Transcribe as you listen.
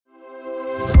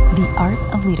The Art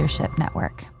of Leadership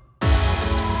Network.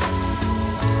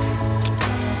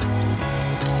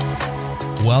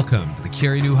 Welcome to the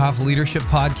Carey Nieuwhof Leadership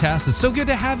Podcast. It's so good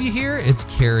to have you here. It's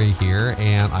Carey here,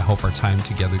 and I hope our time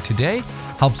together today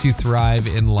helps you thrive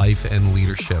in life and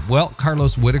leadership. Well,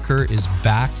 Carlos Whittaker is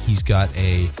back. He's got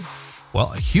a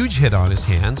huge hit on his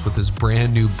hands with his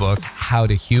brand new book, How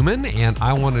to Human, and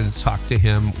I wanted to talk to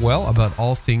him, about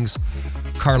all things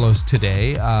Carlos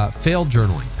today. Failed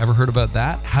journaling. Ever heard about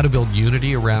that? How to build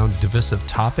unity around divisive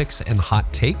topics and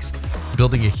hot takes.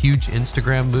 Building a huge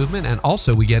Instagram movement. And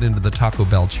also we get into the Taco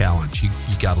Bell challenge. You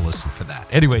got to listen for that.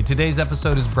 Anyway, today's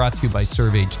episode is brought to you by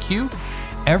ServeHQ.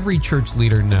 Every church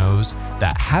leader knows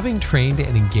that having trained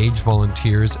and engaged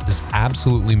volunteers is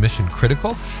absolutely mission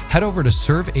critical. Head over to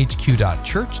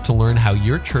servehq.church to learn how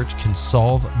your church can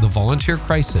solve the volunteer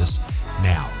crisis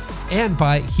now. And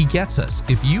by He Gets Us.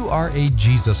 If you are a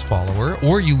Jesus follower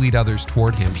or you lead others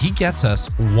toward Him, He Gets Us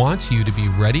wants you to be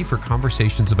ready for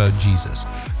conversations about Jesus.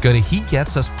 Go to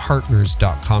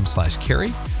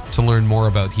hegetsuspartners.com/Carey to learn more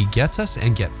about He Gets Us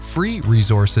and get free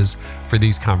resources for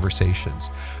these conversations.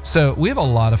 So we have a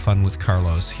lot of fun with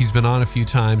Carlos. He's been on a few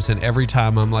times, and every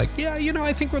time I'm like,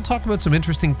 I think we'll talk about some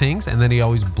interesting things. And then he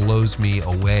always blows me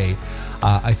away.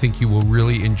 I think you will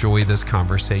really enjoy this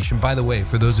conversation. By the way,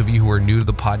 for those of you who are new to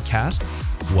the podcast,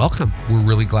 welcome. We're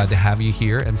really glad to have you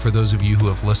here. And for those of you who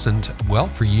have listened,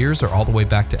 for years or all the way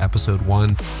back to episode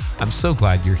 1, I'm so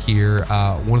glad you're here.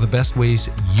 One of the best ways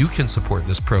you can support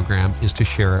this program is to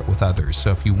share it with others.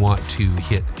 So if you want to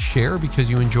hit share because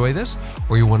you enjoy this,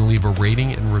 or you want to leave a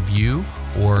rating and review,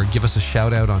 or give us a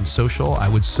shout out on social, I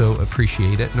would so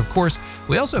appreciate it. And of course,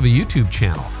 we also have a YouTube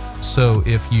channel. So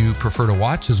if you prefer to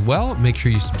watch as well, make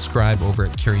sure you subscribe over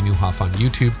at Carey Nieuwhof on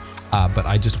YouTube. But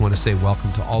I just want to say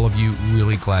welcome to all of you.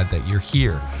 Really glad that you're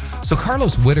here. So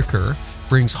Carlos Whittaker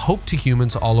brings hope to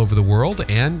humans all over the world.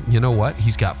 And you know what?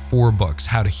 He's got 4 books.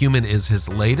 How to Human is his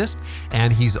latest.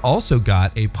 And he's also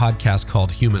got a podcast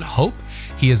called Human Hope.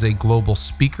 He is a global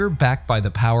speaker backed by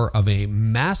the power of a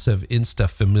massive Insta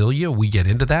Familia. We get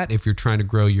into that if you're trying to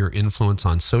grow your influence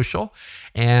on social.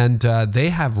 And they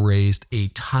have raised a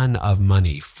ton of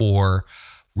money for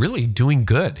really doing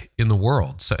good in the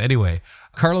world. So anyway,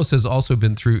 Carlos has also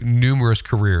been through numerous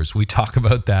careers. We talk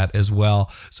about that as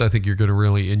well. So I think you're going to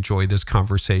really enjoy this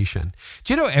conversation.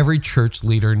 Do you know every church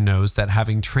leader knows that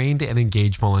having trained and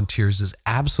engaged volunteers is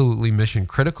absolutely mission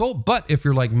critical? But if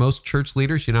you're like most church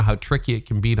leaders, you know how tricky it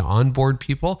can be to onboard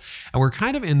people. And we're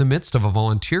kind of in the midst of a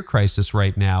volunteer crisis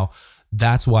right now.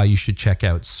 That's why you should check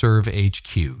out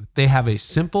ServeHQ. They have a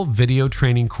simple video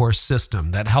training course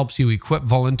system that helps you equip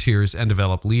volunteers and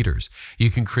develop leaders. You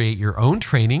can create your own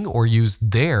training or use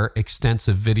their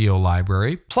extensive video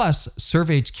library. Plus,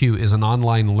 ServeHQ is an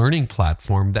online learning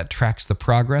platform that tracks the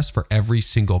progress for every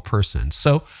single person.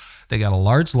 So they got a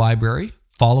large library,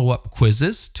 follow-up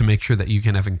quizzes to make sure that you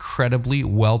can have incredibly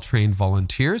well-trained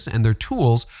volunteers, and their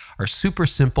tools are super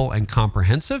simple and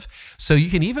comprehensive. So you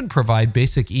can even provide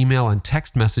basic email and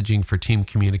text messaging for team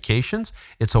communications.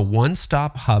 It's a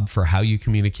one-stop hub for how you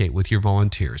communicate with your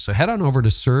volunteers. So head on over to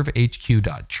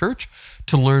servehq.church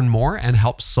to learn more and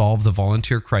help solve the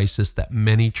volunteer crisis that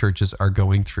many churches are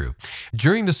going through.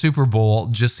 During the Super Bowl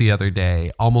just the other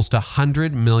day, almost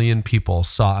 100 million people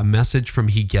saw a message from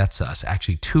He Gets Us,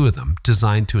 actually 2 of them,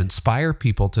 designed to inspire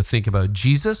people to think about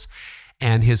Jesus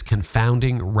and His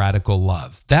confounding radical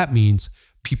love. That means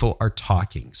people are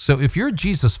talking. So if you're a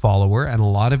Jesus follower, and a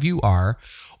lot of you are,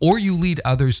 or you lead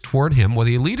others toward Him,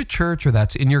 whether you lead a church or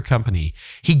that's in your company,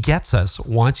 He Gets Us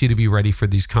wants you to be ready for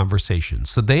these conversations.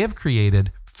 So they have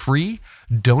created free,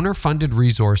 donor-funded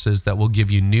resources that will give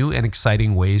you new and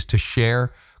exciting ways to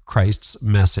share Christ's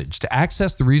message. To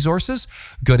access the resources,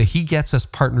 go to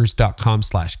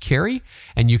hegetsuspartners.com/Carey,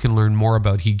 and you can learn more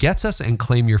about He Gets Us and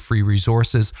claim your free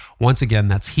resources. Once again,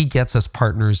 that's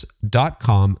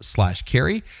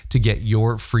hegetsuspartners.com/Carey to get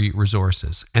your free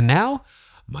resources. And now,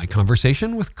 my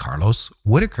conversation with Carlos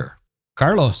Whittaker.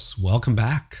 Carlos, welcome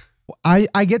back. I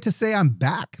get to say I'm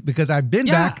back because I've been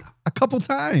back a couple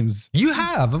times. You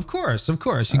have, of course. You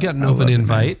got an open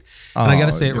invite. And I got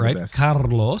to say it right.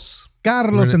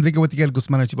 Carlos Enrique Whittaker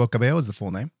Guzman Archibald Cabello is the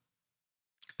full name.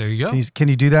 There you go. Can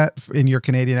you do that in your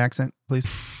Canadian accent, please?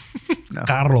 No.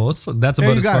 Carlos. That's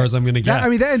about as far as I'm going to get.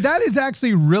 That is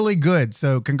actually really good.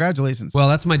 So congratulations. Well,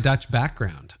 that's my Dutch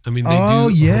background. They do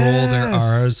roll their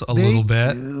R's a little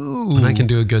bit. And I can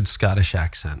do a good Scottish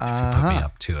accent if you put me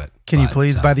up to it. Can you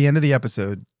please, by the end of the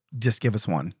episode, just give us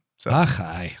one? So,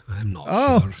 I'm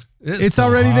not sure. It's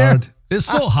already hard. there. It's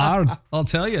so hard, I'll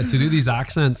tell you, to do these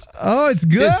accents. Oh, it's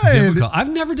good. It's difficult.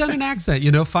 I've never done an accent.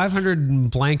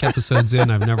 500 blank episodes in,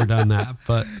 I've never done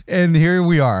that. And here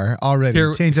we are already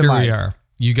changing lives. Here we are.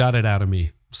 You got it out of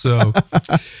me. So,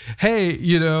 hey,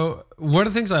 one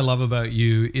of the things I love about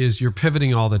you is you're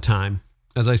pivoting all the time.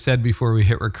 As I said before we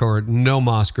hit record, no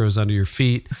moss grows under your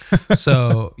feet.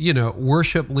 So,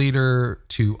 worship leader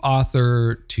to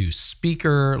author to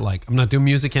speaker, like I'm not doing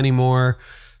music anymore,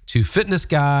 to fitness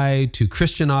guy, to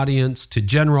Christian audience, to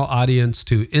general audience,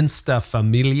 to Insta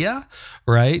Familia,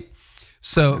 right?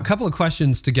 So a couple of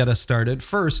questions to get us started.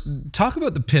 First, talk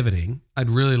about the pivoting. I'd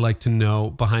really like to know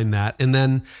behind that. And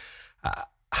then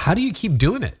how do you keep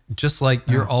doing it? Just like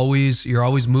you're always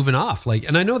moving off.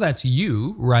 And I know that's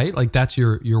you, right? Like that's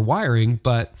your wiring,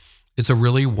 but it's a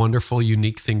really wonderful,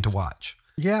 unique thing to watch.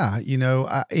 Yeah.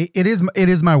 It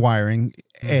is my wiring.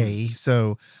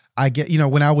 So I get,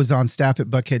 when I was on staff at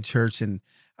Buckhead Church and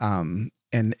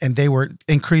they were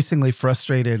increasingly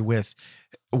frustrated with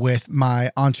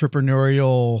my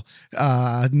entrepreneurial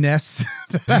ness.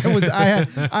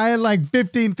 I had like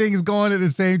 15 things going at the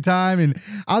same time. And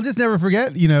I'll just never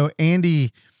forget, Andy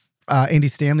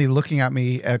Stanley looking at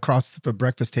me across the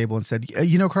breakfast table and said,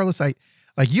 Carlos,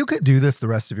 you could do this the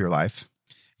rest of your life.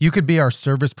 You could be our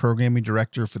service programming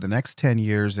director for the next 10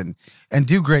 years and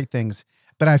do great things.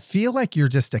 But I feel like you're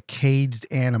just a caged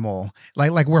animal.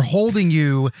 Like we're holding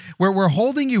you, we're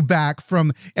holding you back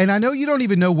from, and I know you don't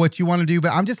even know what you want to do,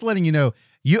 but I'm just letting you know,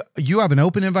 you have an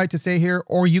open invite to stay here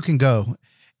or you can go.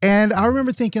 And I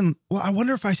remember thinking, well, I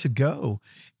wonder if I should go.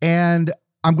 And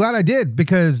I'm glad I did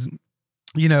because,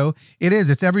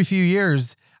 it's every few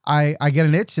years I get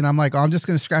an itch and I'm like, oh, I'm just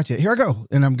going to scratch it. Here I go.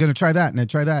 And I'm going to try that and I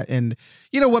try that. And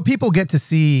what people get to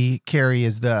see, Carrie,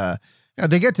 is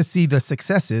they get to see the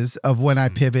successes of when I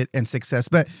pivot and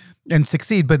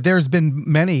succeed. But there's been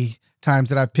many times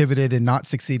that I've pivoted and not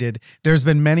succeeded. There's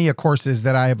been many courses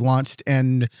that I have launched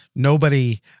and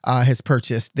nobody has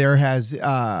purchased. There has,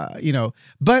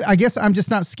 but I guess I'm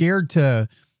just not scared to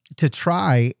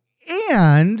try.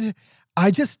 And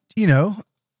I just,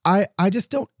 I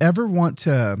just don't ever want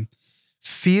to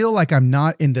feel like I'm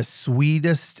not in the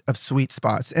sweetest of sweet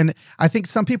spots. And I think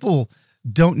some people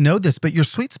don't know this, but your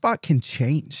sweet spot can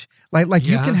change.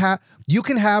 You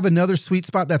can have another sweet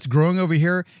spot that's growing over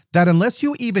here that unless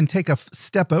you even take a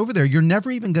step over there, you're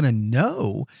never even going to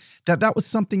know that was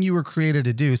something you were created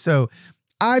to do. So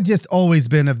I've just always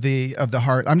been of the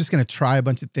heart. I'm just going to try a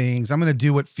bunch of things. I'm going to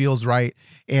do what feels right.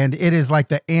 And it is like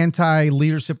the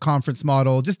anti-leadership conference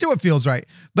model. Just do what feels right.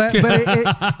 But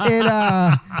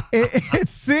it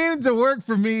seemed to work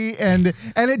for me. And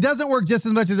it doesn't work just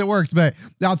as much as it works. But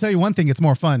I'll tell you one thing, it's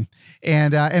more fun.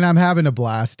 And I'm having a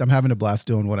blast. I'm having a blast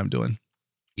doing what I'm doing.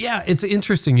 Yeah, it's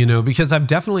interesting, because I've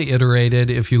definitely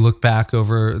iterated. If you look back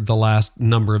over the last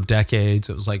number of decades,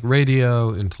 it was like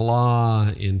radio, into law,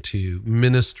 into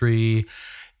ministry,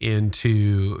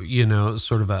 into,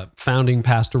 sort of a founding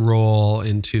pastor role,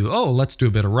 into, let's do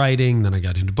a bit of writing. Then I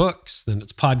got into books, then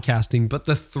it's podcasting. But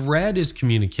the thread is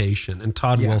communication. And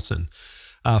Todd Wilson,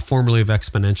 formerly of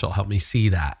Exponential, helped me see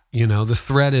that. The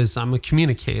thread is I'm a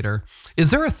communicator. Is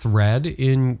there a thread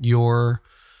in your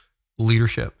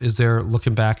leadership? Is there,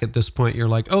 looking back at this point, you're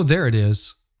like, oh, there it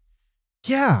is?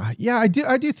 Yeah, I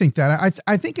do think that.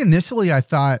 I think initially I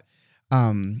thought,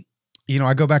 I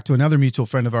go back to another mutual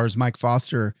friend of ours, Mike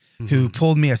Foster, who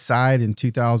pulled me aside in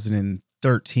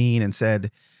 2013 and said,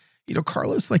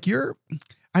 Carlos,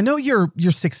 I know you're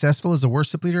successful as a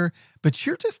worship leader, but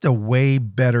you're just a way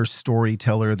better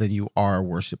storyteller than you are a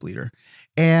worship leader.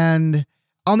 And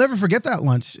I'll never forget that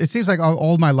lunch. It seems like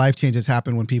all my life changes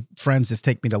happen when friends just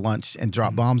take me to lunch and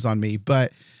drop bombs on me.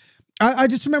 But I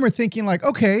just remember thinking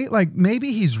okay,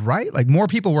 maybe he's right. More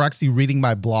people were actually reading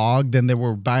my blog than they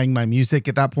were buying my music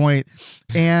at that point.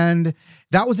 And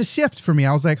that was a shift for me.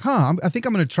 I was like, I think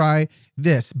I'm going to try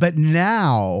this. But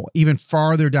now, even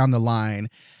farther down the line,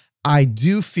 I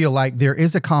do feel like there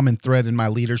is a common thread in my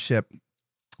leadership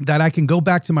that I can go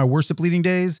back to my worship leading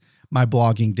days, my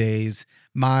blogging days,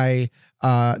 my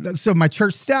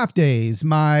church staff days,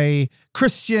 my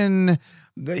Christian,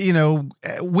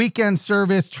 weekend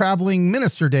service traveling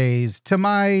minister days, to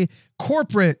my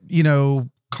corporate,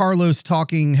 Carlos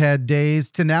talking head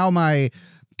days, to now my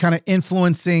kind of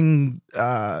influencing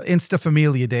Insta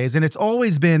Familia days. And it's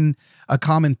always been a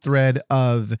common thread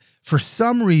of, for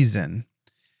some reason,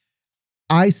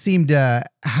 I seem to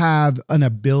have an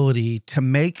ability to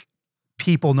make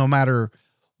people, no matter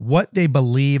what they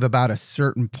believe about a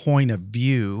certain point of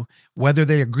view, whether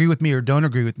they agree with me or don't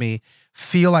agree with me,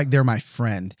 feel like they're my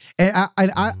friend. And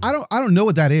I don't know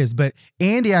what that is, but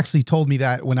Andy actually told me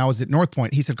that when I was at North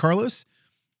Point. He said, Carlos,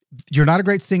 you're not a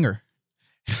great singer.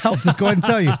 I'll just go ahead and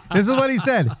tell you. This is what he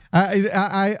said.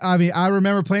 I mean, I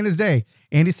remember plain as day.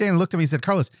 Andy Stanley looked at me and said,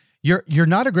 Carlos, you're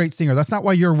not a great singer. That's not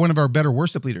why you're one of our better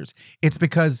worship leaders. It's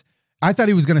because I thought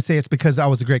he was going to say it's because I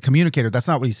was a great communicator. That's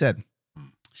not what he said.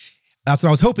 That's what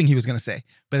I was hoping he was going to say.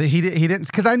 But he didn't,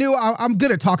 because I knew I'm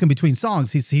good at talking between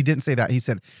songs. He didn't say that. He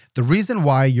said, the reason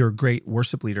why you're a great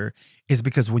worship leader is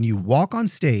because when you walk on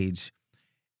stage,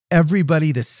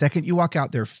 everybody, the second you walk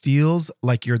out there, feels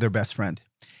like you're their best friend.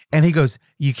 And he goes,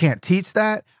 you can't teach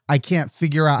that. I can't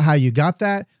figure out how you got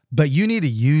that, but you need to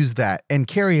use that. And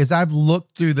Carrie, as I've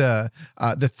looked through the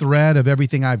thread of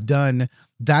everything I've done,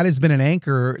 that has been an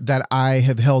anchor that I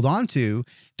have held on to,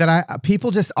 that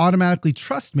people just automatically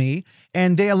trust me,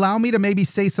 and they allow me to maybe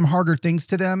say some harder things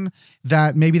to them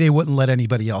that maybe they wouldn't let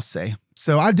anybody else say.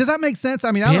 So does that make sense?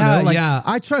 I mean, I don't know. Like,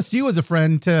 I trust you as a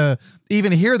friend to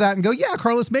even hear that and go, yeah,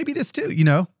 Carlos, maybe this too, you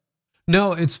know?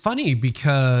 No, it's funny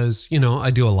because,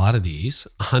 I do a lot of these,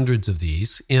 hundreds of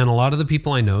these, and a lot of the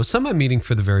people I know, some I'm meeting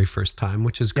for the very first time,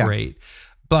 which is great.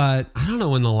 But I don't know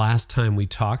when the last time we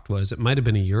talked was. It might have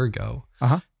been a year ago.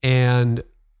 And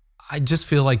I just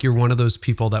feel like you're one of those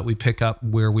people that we pick up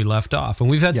where we left off. And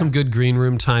we've had some good green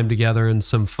room time together and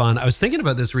some fun. I was thinking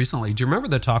about this recently. Do you remember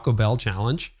the Taco Bell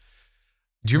challenge?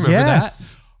 Do you remember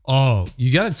that? Oh,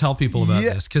 you got to tell people about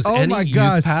this, because any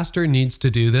youth pastor needs to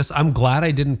do this. I'm glad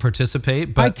I didn't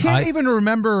participate, but I can't even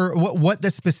remember what the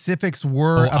specifics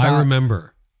were. I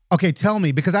remember. Okay, tell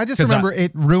me, because I just remember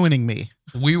it ruining me.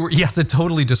 Yes, it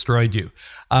totally destroyed you.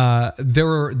 There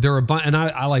were a bunch, and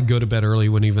I like go to bed early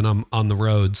when even I'm on the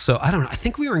road. So I don't know. I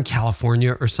think we were in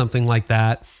California or something like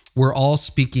that. We're all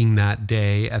speaking that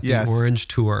day at the Orange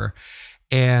Tour.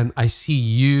 And I see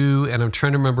you, and I'm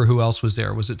trying to remember who else was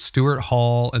there. Was it Stuart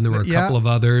Hall? And there were a couple of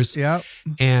others.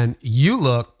 And you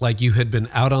looked like you had been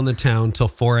out on the town till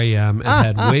 4 a.m.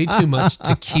 and had way too much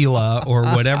tequila or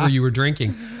whatever you were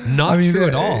drinking. Not true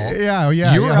at all.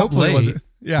 You were up late. Wasn't.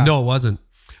 No, it wasn't.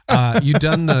 You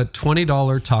done the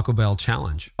 $20 Taco Bell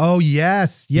challenge. Oh,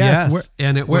 yes.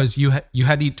 And it was, you had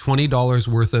to eat $20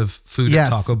 worth of food at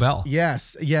Taco Bell.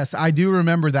 Yes. I do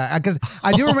remember that, because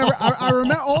I do remember, I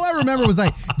remember, all I remember was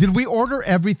like, did we order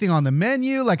everything on the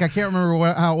menu? Like, I can't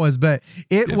remember how it was, but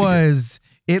it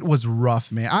was rough,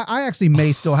 man. I actually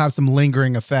may still have some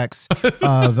lingering effects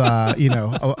of,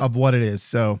 of what it is.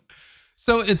 So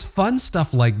it's fun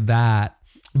stuff like that.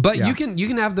 But you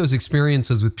can have those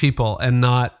experiences with people and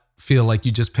not feel like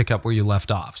you just pick up where you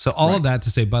left off. So all of that to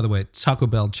say, by the way, Taco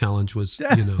Bell challenge was,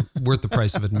 worth the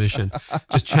price of admission.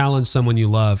 Just challenge someone you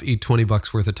love, eat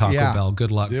 $20 worth of Taco Bell.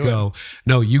 Good luck. Go.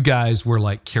 No, you guys were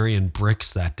like carrying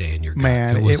bricks that day in your gut.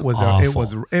 Man, it was I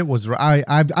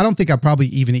don't think I've probably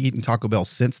even eaten Taco Bell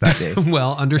since that day.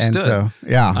 Well, understood. And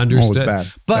so, understood. It was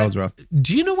bad. But that was rough.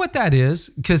 Do you know what that is?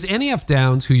 Because NEF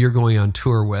Downs, who you're going on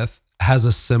tour with, has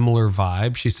a similar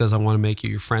vibe. She says, I want to make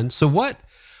you your friend. So what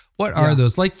are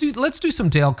those? Like, let's do some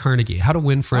Dale Carnegie, how to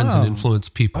win friends and influence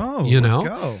people. Let's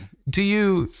go.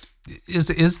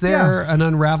 Is there an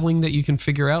unraveling that you can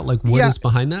figure out? Like, what is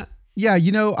behind that? Yeah,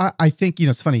 I think,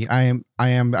 it's funny. I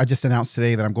just announced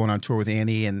today that I'm going on tour with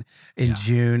Annie in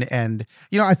June. And,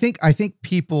 I think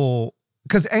people,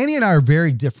 because Annie and I are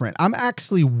very different. I'm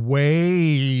actually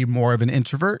way more of an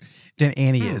introvert than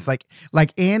Annie is. Like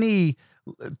Annie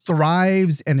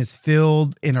thrives and is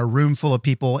filled in a room full of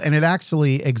people, and it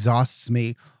actually exhausts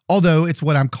me, although it's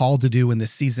what I'm called to do in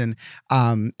this season.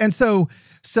 And so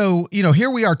here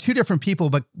we are, two different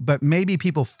people, but maybe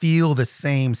people feel the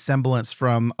same semblance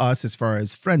from us as far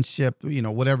as friendship,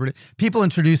 whatever. People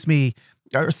introduce me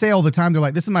or say all the time, they're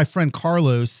like, this is my friend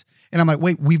Carlos. And I'm like,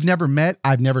 wait, we've never met.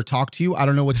 I've never talked to you. I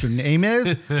don't know what your name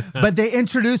is. But they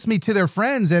introduced me to their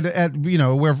friends at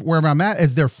wherever I'm at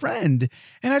as their friend.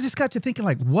 And I just got to thinking,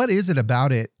 like, what is it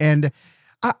about it? And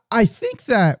I think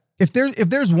that if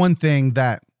there's one thing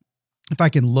that, if I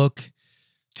can look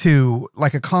to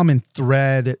like a common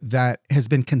thread that has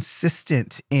been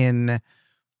consistent in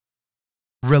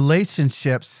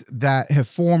relationships that have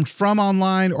formed from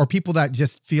online or people that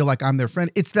just feel like I'm their friend,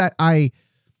 it's that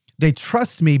they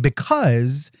trust me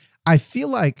because I feel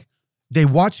like they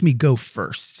watch me go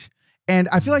first. And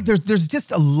I feel like there's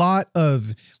just a lot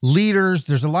of leaders,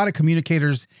 there's a lot of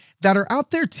communicators that are out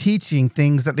there teaching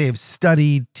things that they have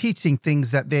studied, teaching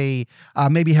things that they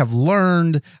maybe have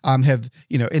learned, in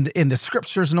the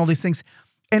scriptures and all these things.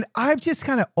 And I've just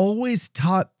kind of always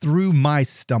taught through my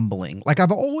stumbling. Like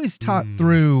I've always taught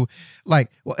through like,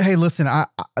 well, hey, listen,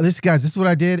 this is what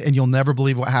I did, and you'll never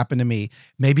believe what happened to me.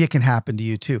 Maybe it can happen to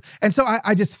you too. And so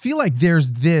I just feel like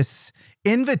there's this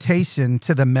invitation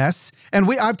to the mess. And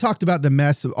I've talked about the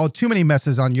mess, too many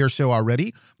messes on your show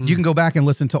already. You can go back and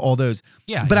listen to all those.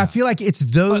 Yeah. But I feel like it's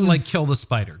those, like Kill the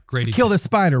Spider. Great example. Kill the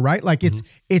Spider, right? Like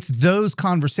it's those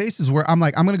conversations where I'm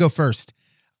like, I'm going to go first.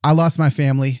 I lost my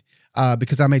family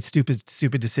because I made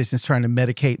stupid decisions trying to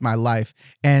medicate my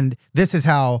life. And this is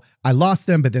how I lost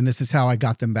them, but then this is how I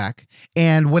got them back.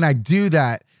 And when I do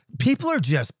that, people are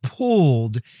just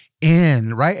pulled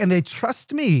in, right? And they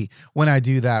trust me when I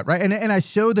do that, right? And I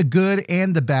show the good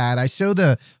and the bad. I show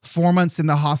the 4 months in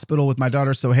the hospital with my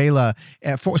daughter Sohaila,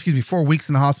 4 weeks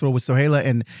in the hospital with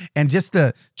Sohaila, and just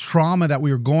the trauma that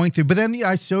we were going through. But then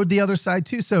I showed the other side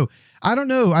too. So I don't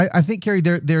know. I think, Carrie,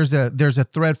 there's a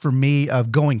thread for me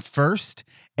of going first,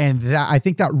 and that I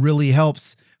think that really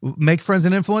helps make friends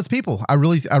and influence people. I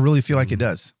really feel like it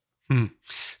does.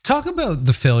 Talk about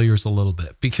the failures a little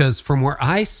bit, because from where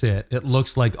I sit, it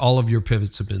looks like all of your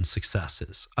pivots have been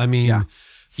successes. I mean,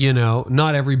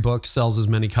 not every book sells as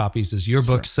many copies as your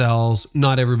book sells.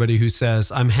 Not everybody who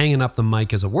says, I'm hanging up the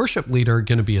mic as a worship leader,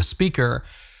 going to be a speaker.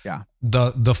 Yeah.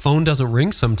 The phone doesn't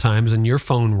ring sometimes, and your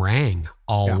phone rang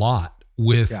a lot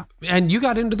and you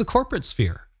got into the corporate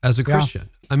sphere as a Christian.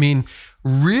 I mean,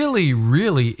 really,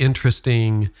 really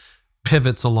interesting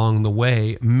pivots along the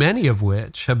way, many of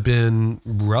which have been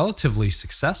relatively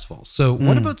successful. So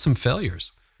what about some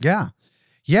failures? Yeah.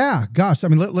 Gosh. I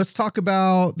mean, let's talk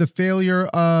about the failure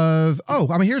of,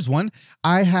 here's one.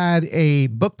 I had a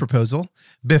book proposal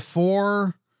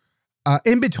before,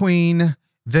 in between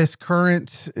this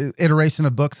current iteration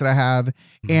of books that I have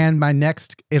and my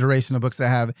next iteration of books that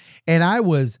I have. And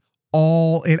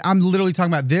and I'm literally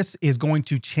talking about, this is going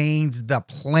to change the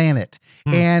planet.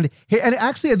 And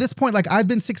actually at this point, like I'd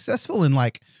been successful in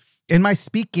my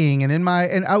speaking and I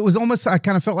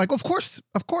kind of felt like, of course,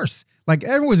 like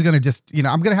everyone's going to just,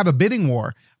 I'm going to have a bidding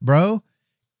war, bro.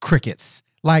 Crickets,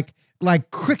 like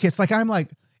crickets. Like I'm like,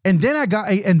 and then it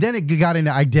got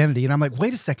into identity, and I'm like,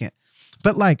 wait a second,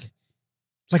 but like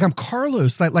I'm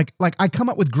Carlos, like I come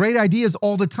up with great ideas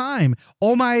all the time.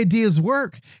 All my ideas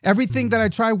work. Everything that I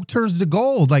try turns to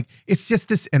gold. Like it's just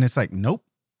this, and it's like, nope,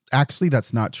 actually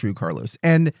that's not true, Carlos.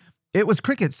 And it was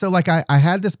crickets. So like I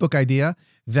had this book idea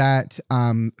that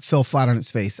fell flat on its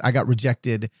face. I got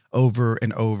rejected over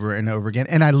and over and over again.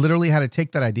 And I literally had to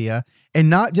take that idea and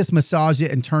not just massage it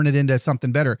and turn it into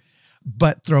something better,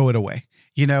 but throw it away,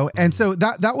 And so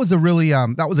that was a really,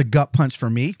 that was a gut punch for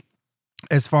me,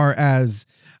 as far as,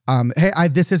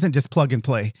 this isn't just plug and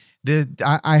play.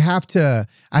 I have to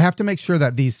make sure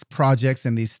that these projects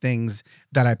and these things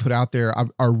that I put out there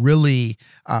are really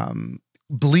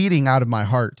bleeding out of my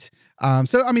heart.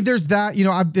 So I mean, there's that.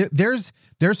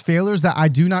 There's failures that I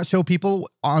do not show people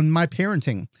on my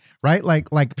parenting, right?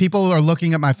 Like people are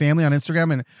looking at my family on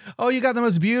Instagram and, oh, you got the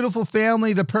most beautiful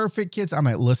family, the perfect kids. I'm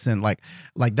like, listen, like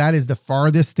that is the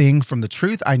farthest thing from the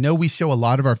truth. I know we show a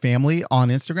lot of our family on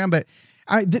Instagram, but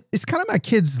it's kind of my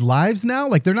kids' lives now.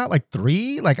 Like they're not like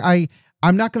 3. Like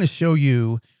I'm not going to show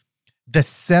you the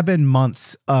 7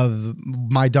 months of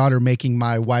my daughter making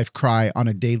my wife cry on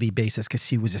a daily basis because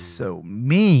she was just so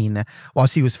mean while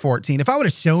she was 14. If I would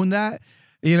have shown that,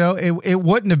 it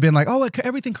wouldn't have been like, oh,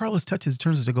 everything Carlos touches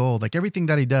turns to gold, like everything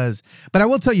that he does. But I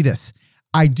will tell you this,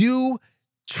 I do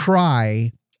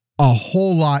try a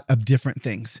whole lot of different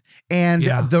things. And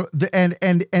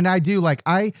and I do, like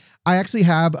I actually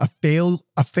have a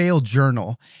fail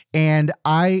journal, and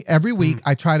every week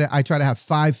I try to have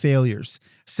 5 failures.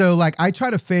 So like I try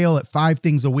to fail at 5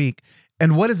 things a week.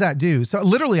 And what does that do? So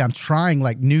literally I'm trying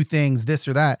like new things, this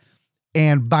or that.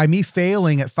 And by me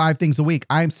failing at 5 things a week,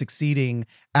 I'm succeeding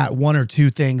at 1 or 2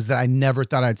 things that I never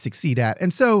thought I'd succeed at.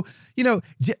 And so,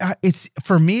 it's,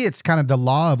 for me, it's kind of the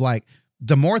law of like,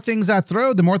 the more things I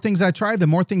throw, the more things I try, the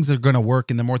more things are going to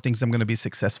work and the more things I'm going to be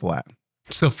successful at.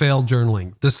 So failed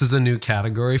journaling. This is a new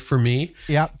category for me.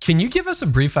 Yeah. Can you give us a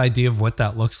brief idea of what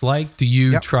that looks like? Do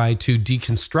you try to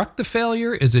deconstruct the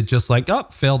failure? Is it just like,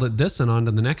 failed at this and on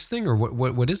to the next thing? Or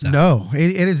what is that? No,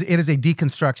 it is a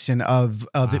deconstruction of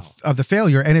the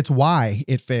failure, and it's why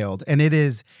it failed. And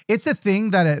it's a thing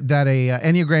that a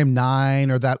Enneagram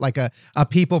 9 or that like a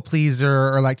people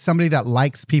pleaser or like somebody that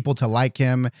likes people to like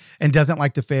him and doesn't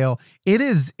like to fail. It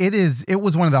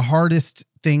was one of the hardest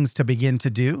things to begin to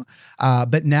do.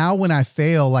 But now when I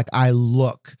fail, like I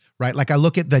look, right? Like I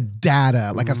look at the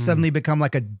data, like I've suddenly become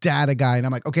like a data guy, and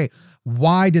I'm like, okay,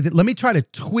 let me try to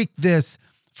tweak this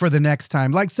for the next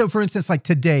time. Like, so for instance, like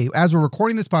today, as we're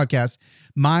recording this podcast,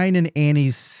 mine and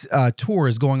Annie's tour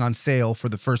is going on sale for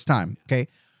the first time. Okay.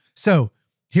 So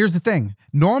here's the thing.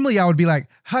 Normally I would be like,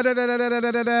 ha, da, da, da, da,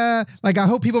 da, da, da. Like, I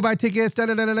hope people buy tickets, da,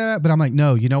 da, da, da, da. But I'm like,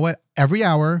 no, you know what? Every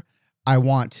hour I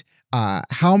want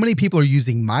how many people are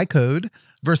using my code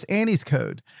versus Annie's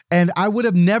code. And I would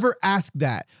have never asked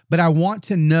that, but I want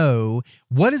to know,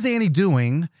 what is Annie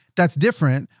doing that's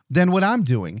different than what I'm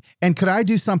doing? And could I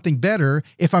do something better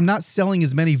if I'm not selling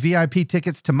as many VIP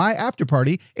tickets to my after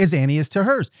party as Annie is to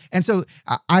hers? And so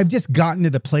I've just gotten to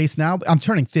the place now. I'm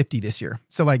turning 50 this year.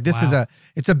 So like, this is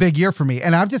it's a big year for me.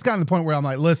 And I've just gotten to the point where I'm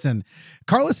like, listen,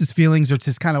 Carlos's feelings are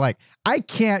just kind of like, I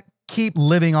can't keep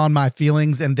living on my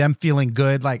feelings and them feeling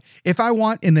good. Like, if I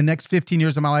want in the next 15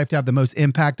 years of my life to have the most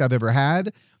impact I've ever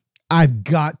had, I've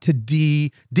got to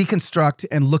deconstruct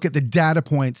and look at the data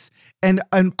points. And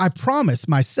I promise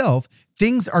myself,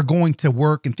 things are going to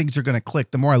work and things are going to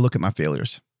click the more I look at my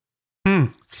failures.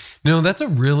 No, that's a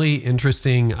really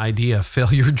interesting idea.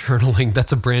 Failure journaling.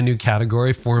 That's a brand new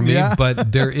category for me,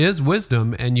 but there is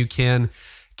wisdom and you can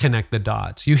connect the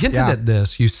dots. You hinted at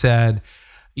this. You said,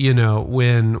 you know,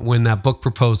 when that book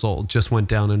proposal just went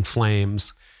down in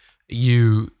flames,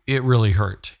 it really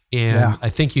hurt. And I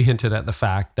think you hinted at the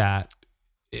fact that,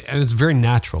 and it's very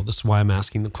natural, this is why I'm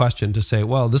asking the question, to say,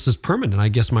 well, this is permanent. I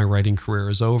guess my writing career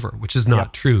is over, which is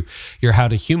not true. Your How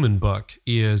to Human book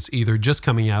is either just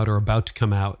coming out or about to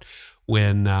come out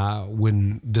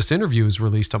when this interview is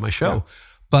released on my show.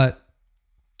 But,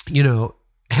 you know,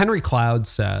 Henry Cloud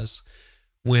says,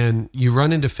 when you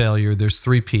run into failure, there's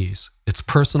 3 P's. It's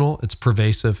personal, it's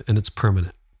pervasive, and it's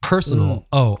permanent. Personal,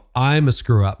 I'm a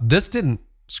screw up. This didn't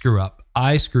screw up.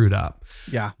 I screwed up.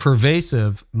 Yeah.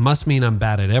 Pervasive must mean I'm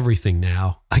bad at everything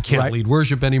now. I can't lead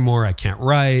worship anymore. I can't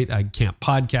write. I can't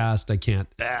podcast. I can't.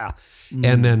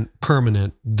 And then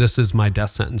permanent, this is my death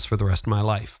sentence for the rest of my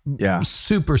life. Yeah.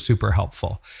 Super, super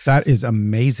helpful. That is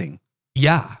amazing.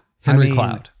 Yeah. Henry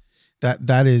Cloud.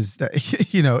 That is,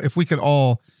 you know, if we could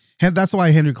all... That's why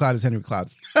Henry Cloud is Henry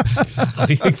Cloud.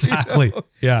 Exactly.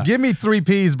 Yeah. Give me 3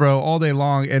 P's, bro, all day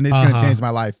long, and it's going to change my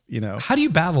life, you know. How do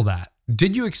you battle that?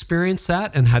 Did you experience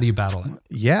that, and how do you battle it?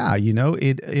 Yeah, you know,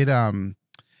 the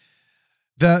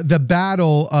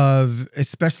battle of,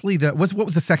 especially what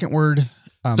was the second word?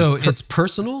 So it's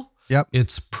personal. Yep.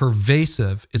 It's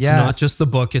pervasive. It's not just the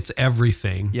book. It's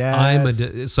everything. Yes.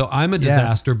 I'm a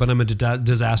disaster, but I'm a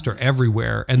disaster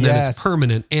everywhere. And then it's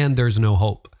permanent and there's no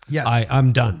hope. Yes.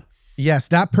 I'm done. Yes.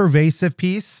 That pervasive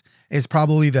piece is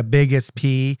probably the biggest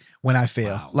P when I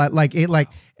fail. Wow. Like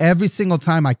every single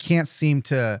time I can't seem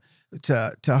to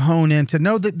hone in to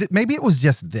know that maybe it was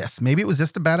just this. Maybe it was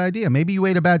just a bad idea. Maybe you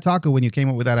ate a bad taco when you came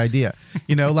up with that idea.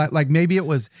 You know, like maybe it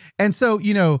was. And so,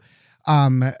 you know, I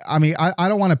mean, I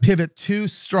don't want to pivot too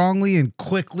strongly and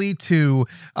quickly to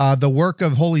the work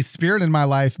of Holy Spirit in my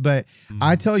life, but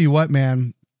I tell you what,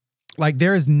 man, like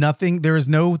there is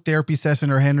no therapy session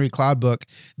or Henry Cloud book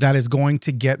that is going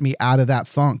to get me out of that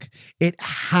funk. It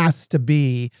has to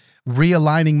be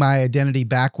realigning my identity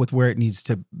back with where it needs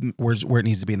to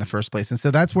be in the first place. And so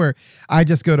that's where I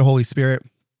just go to Holy Spirit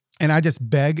and I just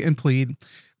beg and plead,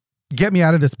 get me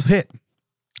out of this pit.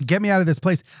 Get me out of this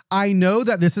place. I know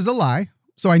that this is a lie.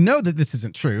 So I know that this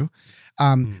isn't true.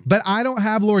 But I don't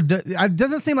have, Lord, it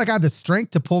doesn't seem like I have the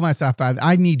strength to pull myself out.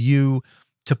 I need you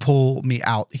to pull me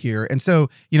out here. And so,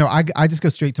 you know, I just go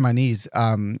straight to my knees.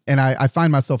 And I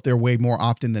find myself there way more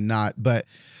often than not. But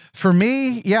for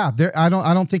me, I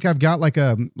don't think I've got like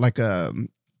a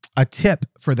tip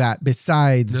for that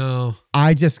besides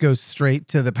I just go straight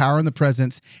to the power and the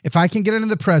presence. If I can get into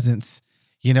the presence,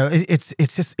 you know,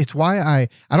 it's why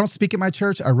I don't speak at my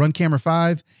church. I run Camera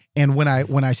 5. And when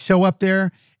I show up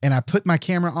there and I put my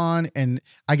camera on and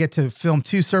I get to film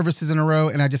 2 services in a row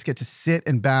and I just get to sit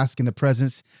and bask in the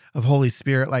presence of Holy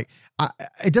Spirit. Like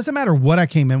it doesn't matter what I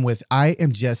came in with. I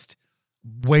am just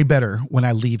way better when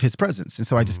I leave his presence. And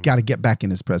so I just got to get back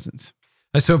in his presence.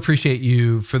 I so appreciate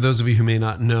you. For those of you who may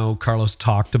not know, Carlos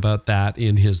talked about that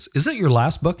in his, is it your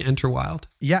last book, Enter Wild?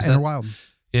 Yeah, Enter Wild.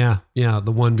 Yeah,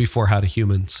 the one before How to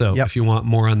Human. So if you want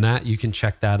more on that, you can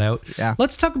check that out. Yeah.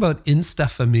 Let's talk about Insta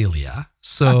Familia.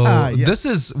 So this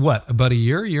is what, about a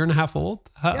year and a half old?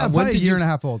 About a year and a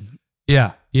half old.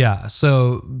 Yeah.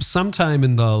 So sometime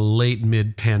in the late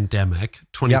mid-pandemic,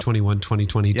 2021,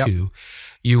 2022,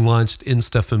 you launched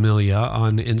Insta Familia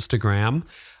on Instagram.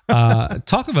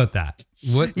 Talk about that.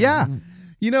 What? Yeah.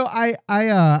 You know, I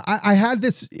had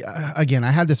this again. I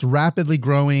had this rapidly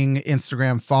growing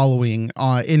Instagram following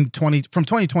from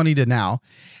 2020 to now,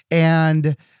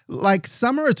 and like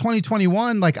summer of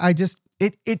 2021, like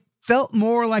it felt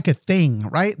more like a thing,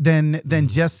 right? Than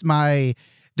just my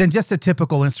than just a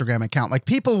typical Instagram account. Like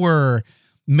people were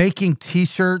making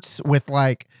t-shirts with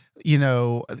like,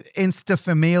 Insta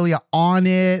Familia on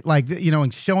it, like,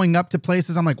 and showing up to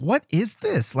places. I'm like, what is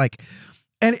this? Like,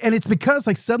 and it's because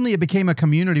like suddenly it became a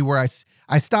community where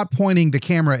I stopped pointing the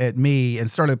camera at me and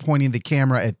started pointing the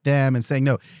camera at them and saying,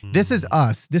 no, this is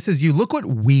us. This is you. Look what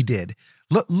we did.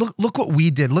 Look what we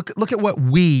did. Look at what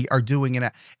we are doing.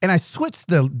 And I switched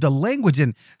the language,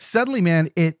 and suddenly, man,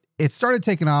 it started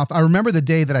taking off. I remember the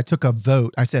day that I took a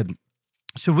vote. I said,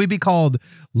 should we be called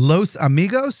Los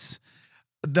Amigos,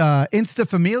 the Insta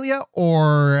Familia,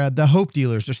 or the Hope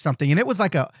Dealers or something? And it was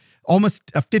like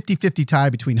almost a 50-50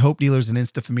 tie between Hope Dealers and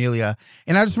Insta Familia.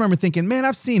 And I just remember thinking, man,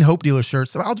 I've seen Hope Dealer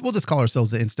shirts, so we'll just call ourselves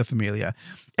the Insta Familia.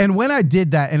 And when I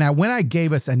did that, and when I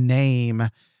gave us a name,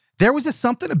 there was just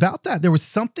something about that. There was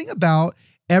something about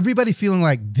everybody feeling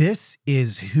like this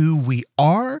is who we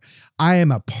are. I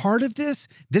am a part of this.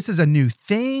 This is a new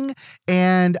thing.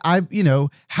 And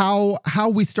how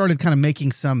we started kind of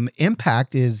making some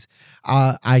impact is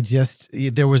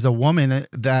there was a woman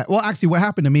that, well, actually what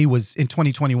happened to me was in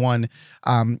 2021,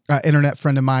 an internet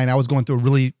friend of mine, I was going through a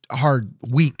really hard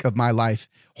week of my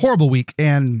life, horrible week.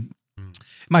 And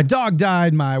my dog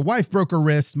died, my wife broke her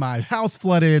wrist, my house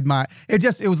flooded,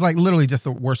 it was like literally just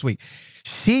the worst week.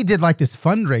 She did like this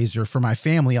fundraiser for my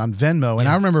family on Venmo. And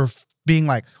I remember being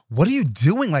like, what are you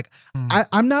doing? Like,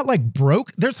 I'm not like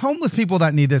broke. There's homeless people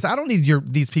that need this. I don't need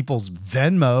these people's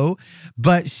Venmo.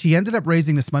 But she ended up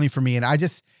raising this money for me. And I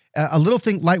just, a little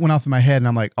light went off in my head, and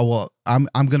I'm like, oh, well, I'm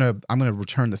going to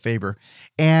return the favor.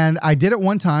 And I did it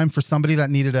one time for somebody that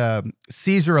needed a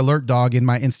seizure alert dog in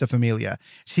my Insta Familia.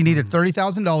 She needed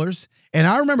 $30,000. And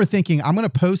I remember thinking, I'm going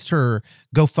to post her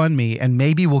GoFundMe and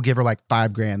maybe we'll give her like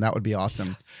 $5,000. That would be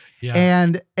awesome. Yeah.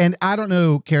 And I don't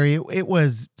know, Carrie, it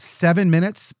was 7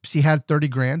 minutes. She had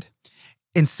 $30,000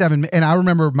 in 7 minutes. And I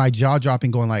remember my jaw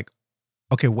dropping, going like,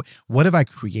 okay, what have I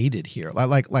created here?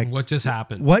 Like what just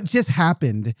happened? What just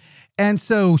happened? And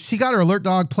so she got her alert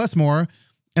dog plus more.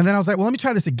 And then I was like, well, let me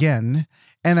try this again.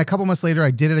 And a couple months later,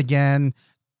 I did it again,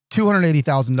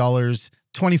 $280,000,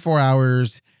 24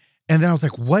 hours. And then I was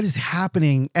like, what is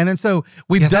happening? And then so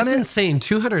we've done it. That's insane.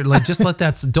 200, like just let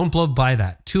that, don't blow by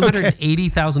that.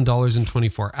 $280,000 in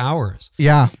 24 hours.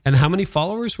 Yeah. And how many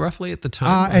followers roughly at the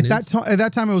time? At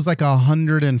that time, it was like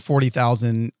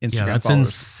 140,000 Instagram followers. That's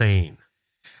insane.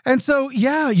 And so,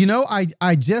 yeah,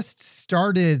 I just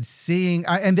started seeing,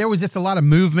 and there was just a lot of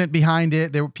movement behind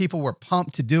it. People were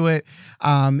pumped to do it.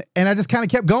 And I just kind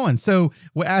of kept going. So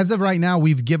as of right now,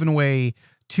 we've given away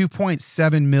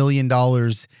 $2.7 million in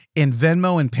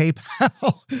Venmo and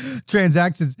PayPal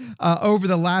transactions over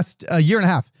the last year and a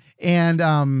half. And,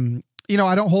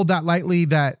 I don't hold that lightly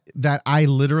that I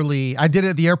did it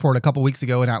at the airport a couple weeks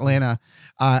ago in Atlanta.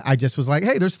 I just was like,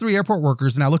 hey, there's 3 airport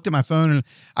workers. And I looked at my phone and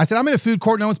I said, I'm in a food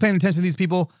court. No one's paying attention to these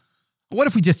people. What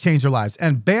if we just change their lives?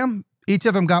 And bam, each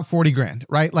of them got $40,000,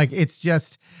 right? Like it's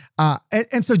just,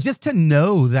 and so just to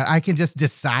know that I can just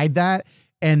decide that,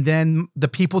 and then the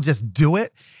people just do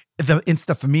it. The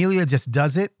Insta Familia just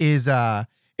does it is,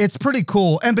 it's pretty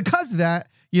cool. And because of that,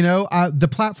 the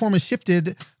platform has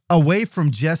shifted away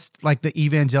from just like the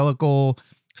evangelical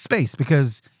space,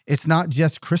 because it's not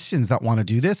just Christians that want to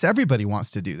do this. Everybody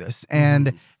wants to do this,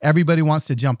 and everybody wants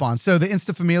to jump on. So the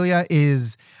Insta Familia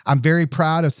I'm very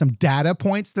proud of some data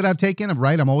points that I've taken,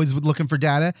 right? I'm always looking for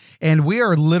data. And we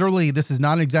are literally, this is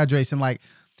not an exaggeration, like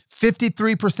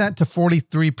 53% to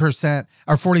 43%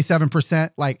 or 47%,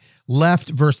 like left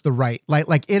versus the right.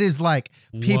 Like it is like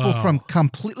people from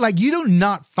complete, like you do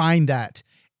not find that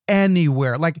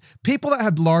anywhere. Like people that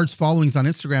have large followings on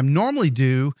Instagram normally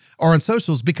do, or on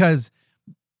socials, because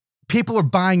people are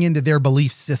buying into their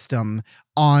belief system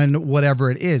on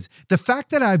whatever it is. The fact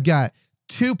that I've got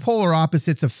 2 polar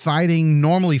opposites of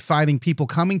normally fighting people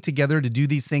coming together to do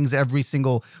these things every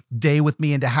single day with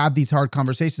me and to have these hard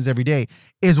conversations every day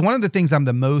is one of the things I'm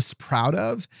the most proud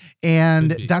of.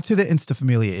 And that's who the Insta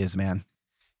Familia is, man.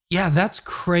 Yeah, that's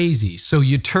crazy. So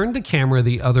you turned the camera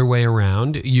the other way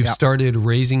around. You've started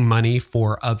raising money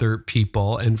for other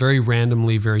people, and very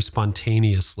randomly, very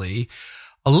spontaneously,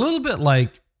 a little bit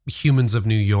like Humans of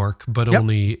New York, but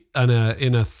only in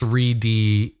a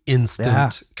 3D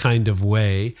instant kind of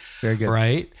way. Very good.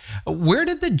 Right? Where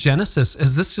did the genesis,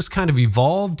 has this just kind of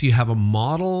evolved? Do you have a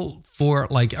model for,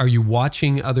 like, are you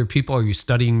watching other people? Are you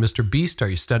studying Mr. Beast? Are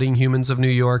you studying Humans of New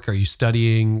York? Are you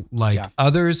studying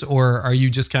others, or are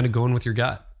you just kind of going with your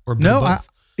gut? Or no, I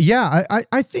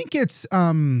think it's,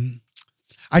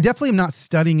 I definitely am not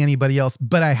studying anybody else,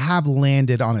 but I have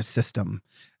landed on a system.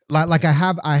 Like I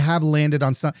have landed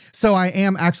on some. So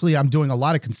I'm doing a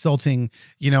lot of consulting.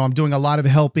 I'm doing a lot of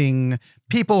helping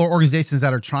people or organizations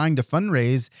that are trying to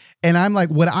fundraise. And I'm like,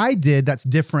 what I did that's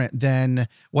different than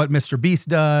what Mr. Beast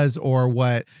does or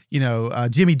what,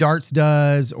 Jimmy Darts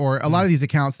does, or a lot of these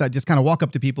accounts that just kind of walk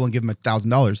up to people and give them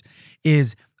 $1,000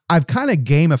 is I've kind of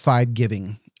gamified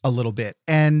giving a little bit.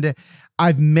 And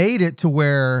I've made it to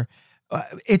where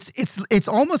it's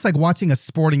almost like watching a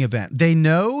sporting event. They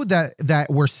know that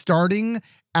we're starting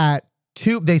at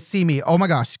 2. They see me. Oh my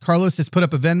gosh, Carlos just put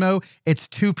up a Venmo. It's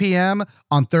 2 p.m.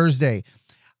 on Thursday.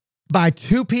 By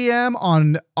 2 p.m.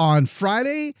 on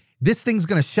Friday, this thing's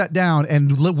going to shut down.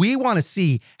 And we want to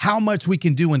see how much we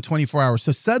can do in 24 hours.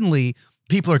 So suddenly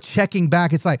people are checking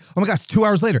back. It's like, oh my gosh, 2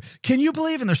 hours later. Can you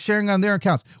believe? And they're sharing on their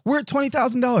accounts. We're at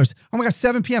 $20,000. Oh my gosh,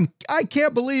 7 p.m. I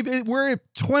can't believe it. We're at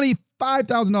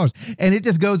 $25,000. And it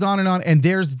just goes on. And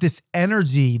there's this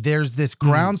energy. There's this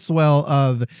groundswell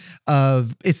of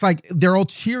it's like they're all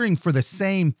cheering for the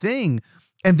same thing.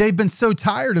 And they've been so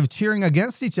tired of cheering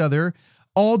against each other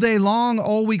all day long,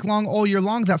 all week long, all year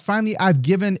long, that finally I've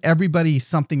given everybody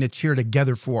something to cheer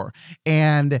together for.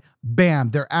 And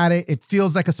bam, they're at it. It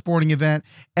feels like a sporting event.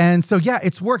 And so, yeah,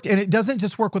 it's worked. And it doesn't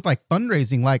just work with like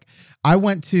fundraising. Like I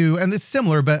went to, and this is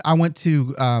similar, but I went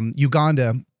to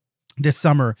Uganda this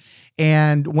summer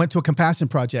and went to a compassion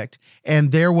project.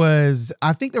 And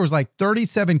I think there was like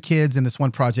 37 kids in this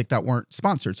one project that weren't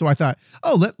sponsored. So I thought,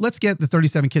 let's get the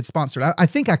 37 kids sponsored. I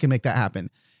think I can make that happen.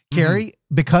 Carrie,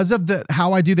 because of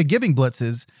how I do the giving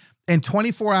blitzes, in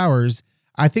 24 hours,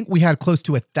 I think we had close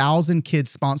to 1,000 kids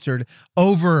sponsored.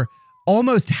 Over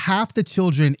almost half the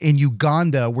children in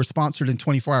Uganda were sponsored in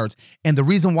 24 hours. And the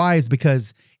reason why is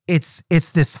because it's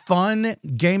this fun,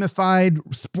 gamified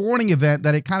sporting event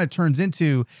that it kind of turns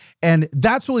into. And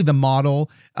that's really the model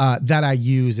that I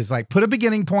use is like put a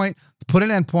beginning point, put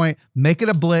an end point, make it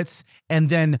a blitz, and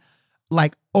then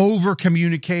like over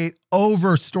communicate,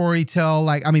 over storytell.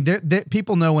 Like, I mean,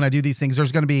 people know when I do these things,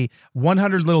 there's going to be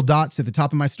 100 little dots at the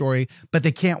top of my story, but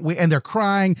they can't wait. And they're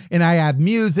crying and I add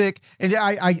music and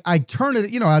I turn it,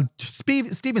 I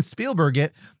Steven Spielberg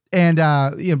it and,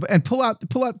 and pull out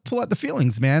the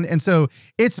feelings, man. And so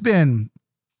it's been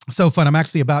so fun. I'm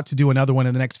actually about to do another one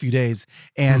in the next few days.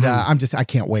 And I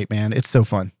can't wait, man. It's so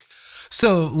fun.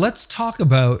 So let's talk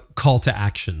about call to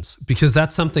actions, because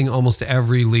that's something almost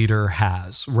every leader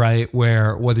has, right?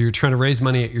 Where whether you're trying to raise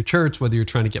money at your church, whether you're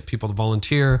trying to get people to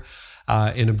volunteer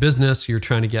in a business, you're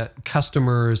trying to get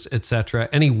customers, etc.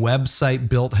 Any website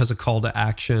built has a call to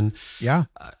action. Yeah.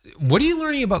 What are you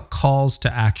learning about calls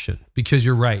to action? Because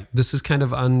you're right, this is kind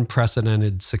of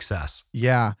unprecedented success.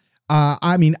 Yeah.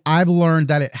 I mean, I've learned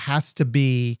that it has to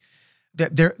be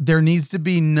that there needs to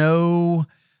be no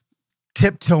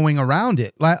tiptoeing around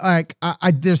it. Like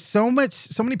there's so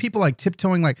many people like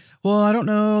tiptoeing, like, well, I don't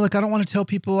know. Like, I don't want to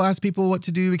ask people what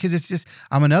to do because it's just,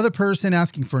 I'm another person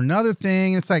asking for another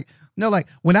thing. It's like, no, like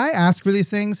when I ask for these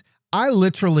things, I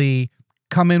literally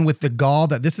come in with the gall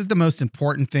that this is the most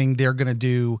important thing they're going to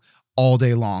do all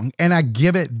day long. And I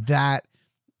give it that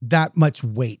much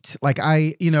weight. Like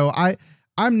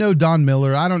I'm no Don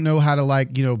Miller. I don't know how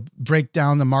to break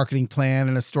down the marketing plan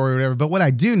and a story or whatever. But what I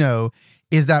do know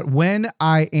is that when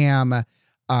I am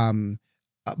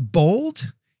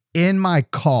bold in my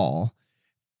call,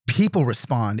 people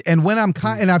respond. And when I'm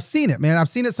and I've seen it, man. I've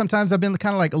seen it sometimes. I've been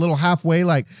kind of like a little halfway.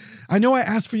 Like, I know I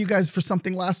asked for you guys for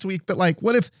something last week, but like,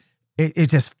 what if it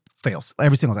just fails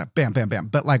every single time? Bam, bam, bam.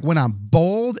 But like when I'm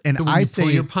bold and so I say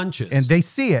your punches and they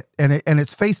see it and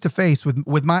it's face to face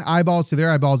with my eyeballs to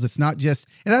their eyeballs. It's not just,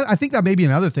 and I think that may be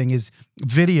another thing is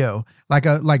video. Like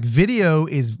video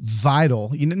is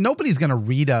vital. Nobody's going to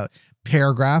read a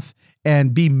paragraph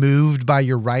and be moved by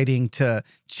your writing to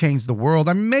change the world.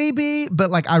 I mean, maybe, but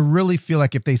like, I really feel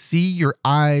like if they see your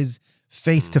eyes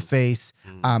face to face,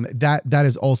 that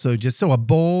is also just so a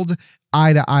bold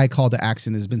eye to eye call to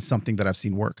action has been something that I've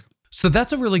seen work. So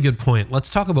that's a really good point. Let's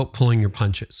talk about pulling your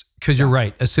punches, because you're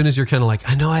right. As soon as you're kind of like,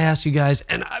 I know I asked you guys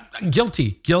and I'm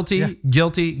guilty,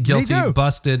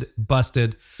 busted.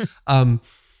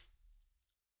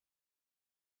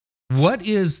 What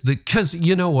is because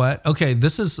you know what? Okay,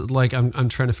 this is like, I'm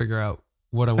trying to figure out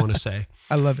what I want to say.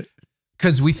 I love it.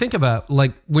 Because we think about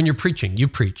like when you're preaching, you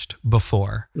preached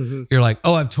before. You're like,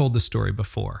 oh, I've told this story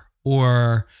before.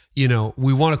 Or,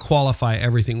 we want to qualify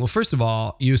everything. Well, first of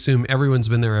all, you assume everyone's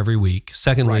been there every week.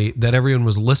 Secondly, that everyone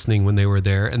was listening when they were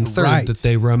there. And third, that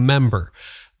they remember.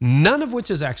 None of which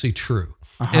is actually true.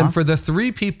 And for the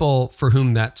 3 people for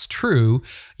whom that's true,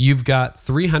 you've got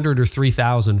 300 or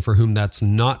 3,000 for whom that's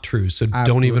not true. So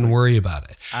don't even worry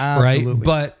about it. Right?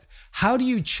 But How do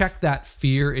you check that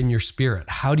fear in your spirit?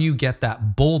 How do you get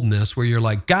that boldness where you're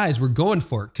like, guys, we're going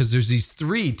for it because there's these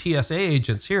 3 TSA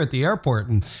agents here at the airport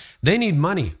and they need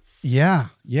money. Yeah.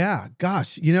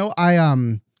 Gosh,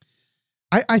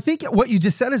 I think what you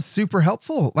just said is super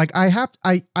helpful. Like I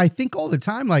think all the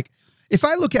time, like if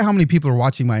I look at how many people are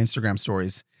watching my Instagram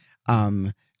stories,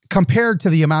 compared to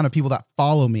the amount of people that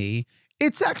follow me,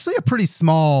 it's actually a pretty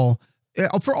small,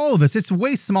 for all of us, it's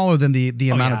way smaller than the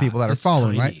amount of people that are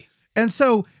following, tiny. Right? And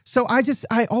so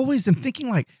I always am thinking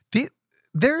like,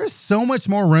 there is so much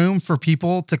more room for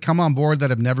people to come on board that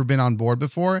have never been on board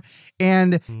before.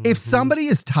 And if somebody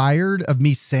is tired of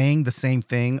me saying the same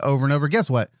thing over and over, guess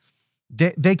what?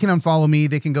 They can unfollow me.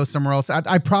 They can go somewhere else.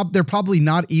 They're probably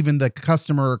not even the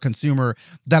customer or consumer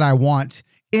that I want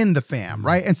in the fam,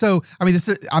 right? And so, I mean,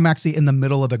 I'm actually in the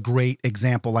middle of a great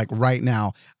example. Like right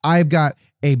now, I've got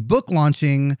a book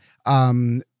launching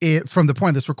from the point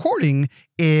of this recording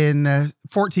in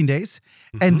 14 days,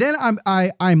 and then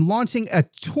I'm launching a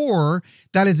tour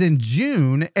that is in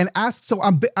June. And so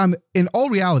I'm in all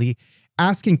reality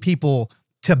asking people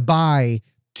to buy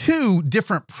 2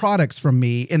 different products from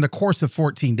me in the course of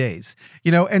 14 days,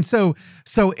 and so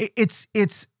it's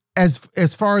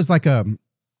as far as like a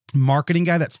marketing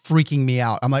guy, that's freaking me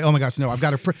out. I'm like, oh my gosh, no, I've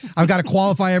got to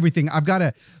qualify everything.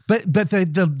 But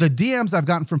the DMs I've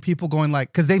gotten from people going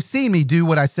like, cause they've seen me do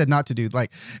what I said not to do.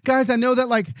 Like, guys, I know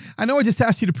I just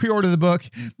asked you to pre-order the book,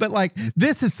 but like,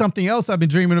 this is something else I've been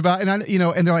dreaming about. And and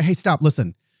they're like, hey, stop,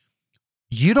 listen.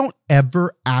 You don't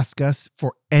ever ask us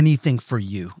for anything for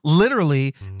you.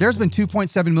 Literally, there's been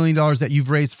 $2.7 million that you've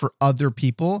raised for other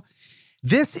people.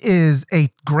 This is a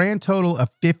grand total of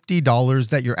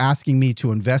 $50 that you're asking me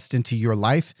to invest into your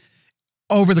life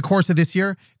over the course of this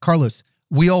year. Carlos,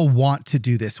 we all want to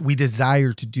do this. We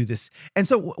desire to do this. And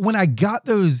so when I got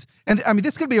those, and I mean,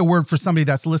 this could be a word for somebody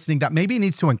that's listening that maybe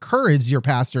needs to encourage your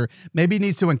pastor, maybe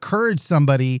needs to encourage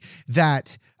somebody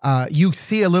that you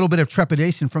see a little bit of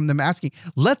trepidation from them asking.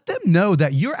 Let them know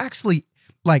that you're actually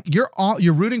like, you're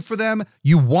rooting for them.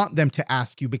 You want them to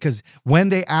ask you, because when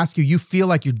they ask you, you feel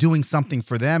like you're doing something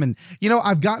for them. And,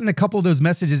 I've gotten a couple of those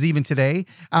messages even today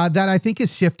that I think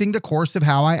is shifting the course of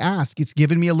how I ask. It's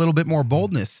given me a little bit more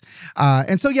boldness.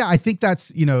 And so, yeah, I think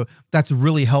that's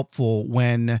really helpful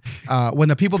when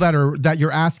the people that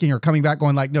you're asking are coming back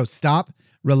going like, no, stop,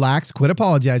 relax, quit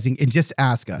apologizing, and just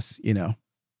ask us,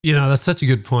 That's such a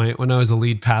good point. When I was a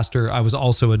lead pastor, I was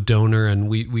also a donor, and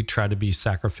we try to be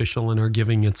sacrificial in our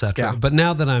giving, etc. Yeah. But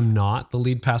now that I'm not the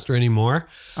lead pastor anymore,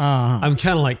 I'm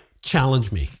kind of like,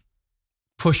 challenge me,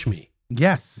 push me.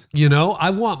 Yes. I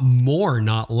want more,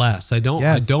 not less.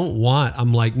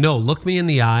 I'm like, no, look me in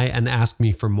the eye and ask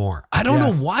me for more. I don't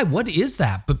know why. What is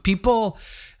that? But people,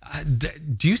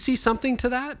 do you see something to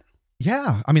that?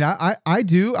 Yeah. I mean, I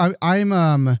do.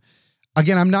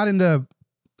 Again, I'm not in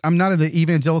the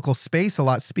evangelical space a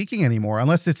lot speaking anymore,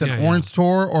 unless it's an orange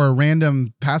tour or a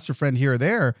random pastor friend here or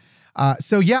there.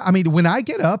 So yeah, I mean, when I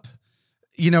get up,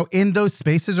 in those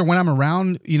spaces, or when I'm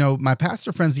around, my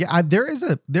pastor friends, there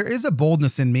is a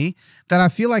boldness in me that I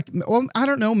feel like, well, I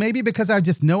don't know, maybe because I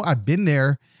just know I've been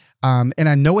there, and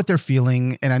I know what they're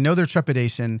feeling, and I know their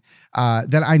trepidation,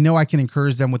 that I know I can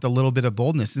encourage them with a little bit of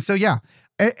boldness. And so, yeah.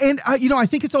 And I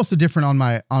think it's also different on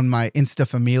my Insta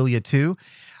Familia too.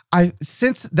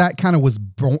 Since that kind of was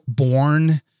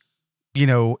born,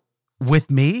 with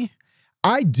me,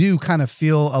 I do kind of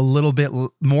feel a little bit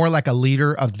more like a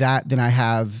leader of that than I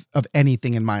have of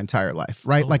anything in my entire life,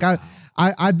 right?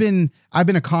 I've been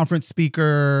a conference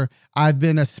speaker. I've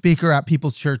been a speaker at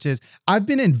people's churches. I've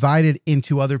been invited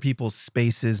into other people's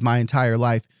spaces my entire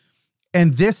life.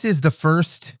 And this is the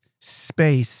first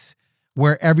space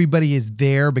where everybody is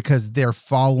there because they're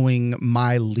following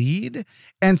my lead.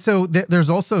 And so there's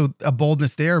also a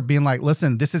boldness there, being like,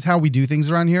 listen, this is how we do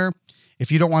things around here.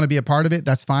 If you don't want to be a part of it,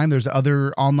 that's fine. There's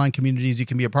other online communities you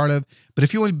can be a part of. But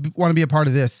if you want to be a part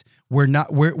of this, we're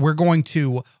going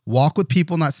to walk with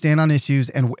people, not stand on issues,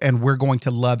 and we're going to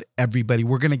love everybody.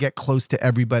 We're going to get close to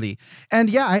everybody.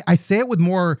 And yeah, I say it with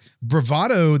more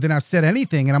bravado than I've said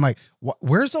anything. And I'm like,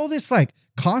 where's all this like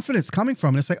confidence coming from?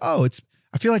 And it's like,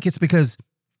 I feel like it's because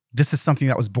this is something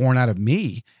that was born out of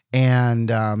me. And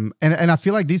I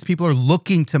feel like these people are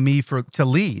looking to me to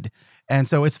lead. And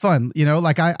so it's fun,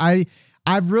 like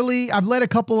I've led a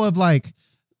couple of like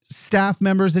staff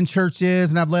members in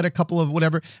churches, and I've led a couple of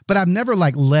whatever, but I've never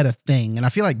like led a thing. And I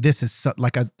feel like this is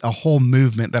like a whole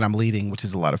movement that I'm leading, which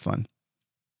is a lot of fun.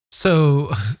 So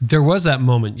there was that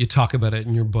moment, you talk about it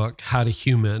in your book, How to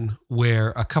Human,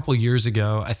 where a couple of years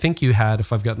ago, I think you had,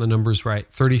 if I've gotten the numbers right,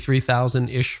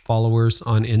 33,000-ish followers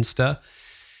on Insta.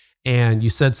 And you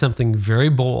said something very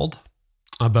bold.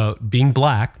 about being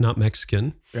black, not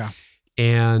Mexican. Yeah.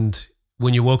 And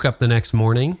when you woke up the next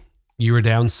morning, you were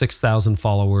down 6,000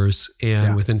 followers.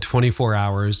 And within 24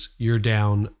 hours, you're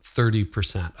down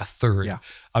 30%, a third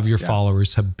of your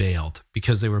followers have bailed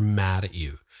because they were mad at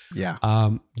you. Yeah.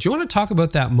 Do you want to talk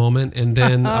about that moment? And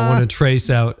then I want to trace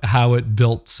out how it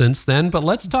built since then. But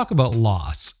let's talk about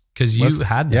loss, because you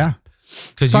had that. Yeah.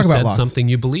 Because you said something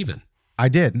you believe in. I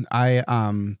did. I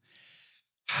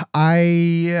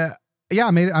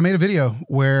made a video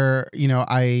where,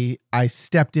 I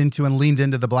stepped into and leaned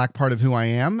into the black part of who I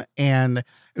am. And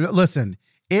listen,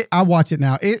 I watch it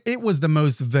now. It was the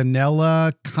most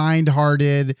vanilla,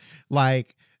 kind-hearted, like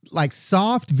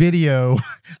soft video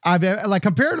I've ever, like,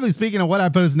 comparatively speaking to what I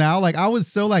post now. Like, I was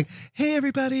so like, hey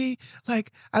everybody,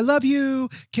 like, I love you.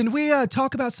 Can we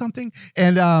talk about something?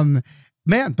 And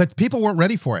man, but people weren't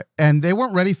ready for it, and they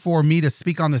weren't ready for me to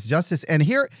speak on this justice. And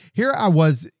here I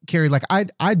was, Carrie, like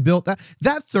I'd built that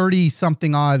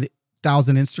 30-something odd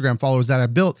thousand Instagram followers that I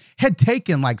built had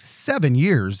taken like 7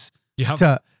 years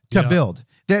to build.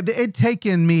 That it'd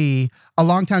taken me a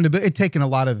long time to build. It'd taken a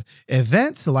lot of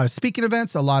events, a lot of speaking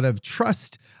events, a lot of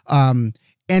trust, and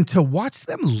to watch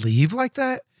them leave like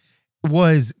that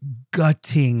was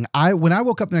gutting. When I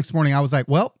woke up the next morning, I was like,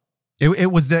 well.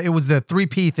 It was the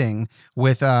 3P thing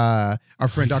with our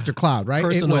friend Dr. Cloud, right?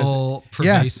 Personal,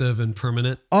 pervasive, and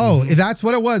permanent. Oh, that's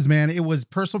what it was, man. It was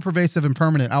personal, pervasive, and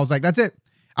permanent. I was like, that's it.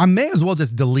 I may as well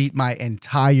just delete my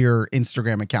entire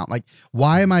Instagram account. Like,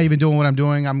 why am I even doing what I'm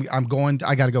doing? I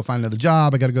got to go find another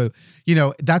job. I got to go,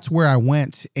 that's where I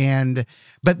went.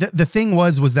 But the thing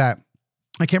was that,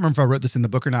 I can't remember if I wrote this in the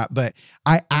book or not, but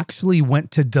I actually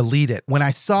went to delete it. When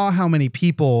I saw how many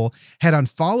people had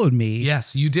unfollowed me.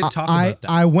 Yes, you did talk about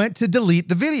that. I went to delete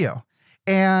the video.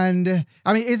 And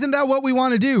I mean, isn't that what we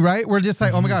want to do, right? We're just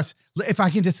like, oh my gosh, if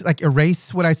I can just like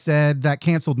erase what I said that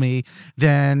canceled me,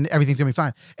 then everything's gonna be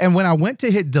fine. And when I went to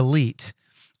hit delete,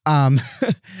 I'll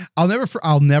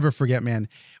never forget, man.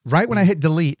 Right when I hit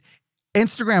delete,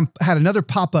 Instagram had another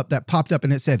pop-up that popped up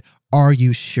and it said, "Are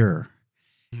you sure?"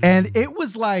 And it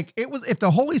was if the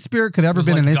Holy Spirit could ever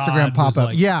been an Instagram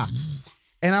pop-up. Yeah.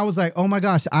 And I was like, oh my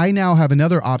gosh, I now have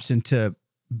another option to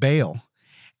bail.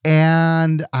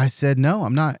 And I said, no,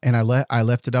 I'm not. And I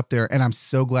left it up there, and I'm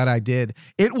so glad I did.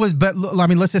 But I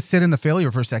mean, let's just sit in the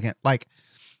failure for a second. Like,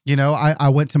 I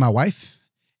went to my wife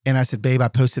and I said, babe, I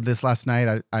posted this last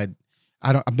night. I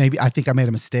think I made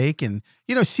a mistake. And,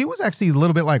 she was actually a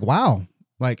little bit like, wow,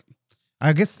 like,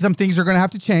 I guess some things are going to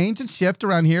have to change and shift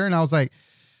around here. And I was like,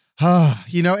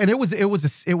 and it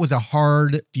was a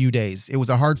hard few days. It was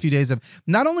a hard few days of,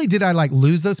 not only did I like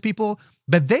lose those people,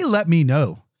 but they let me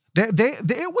know.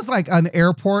 It was like an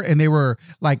airport, and they were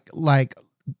like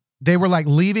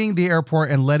leaving the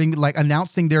airport and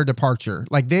announcing their departure.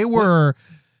 Like they were.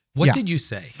 What did you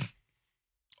say?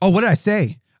 Oh, what did I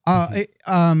say?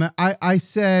 I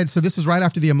said, so this was right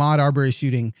after the Ahmaud Arbery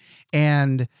shooting.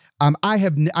 And I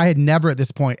had never at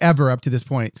this point, ever up to this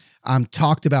point,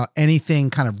 talked about anything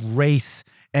kind of race,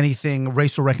 anything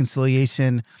racial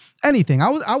reconciliation, anything. I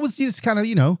was just kind of,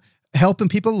 helping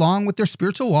people along with their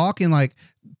spiritual walk and like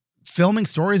filming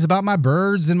stories about my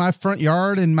birds in my front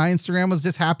yard. And my Instagram was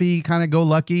just happy, kind of go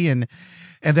lucky. And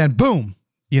then boom,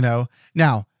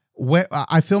 now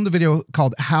I filmed a video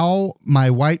called "How My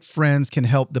White Friends Can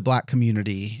Help the Black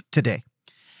Community Today."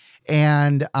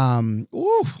 And,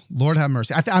 Lord have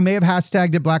mercy. I may have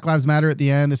hashtagged it Black Lives Matter at the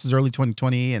end. This is early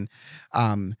 2020.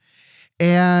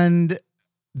 And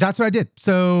that's what I did.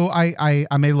 So I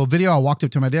made a little video. I walked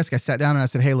up to my desk. I sat down and I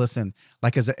said, hey, listen,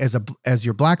 like as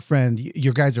your Black friend,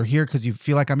 you guys are here because you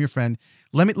feel like I'm your friend.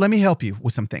 Let me help you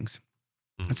with some things.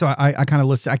 And so I kind of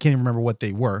listed, I can't even remember what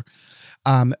they were.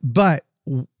 But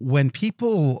when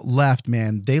people left,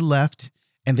 man, they left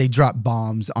and they dropped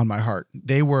bombs on my heart.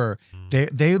 They let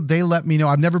me know.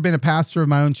 I've never been a pastor of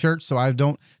my own church, so I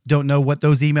don't know what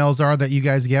those emails are that you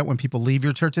guys get when people leave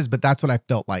your churches, but that's what I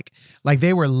felt like. Like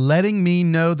they were letting me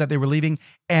know that they were leaving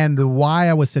and why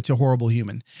I was such a horrible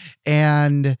human.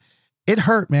 And it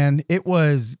hurt, man. It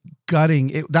was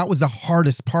gutting. That was the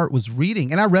hardest part, was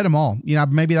reading. And I read them all.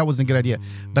 Maybe that wasn't a good idea,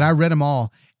 but I read them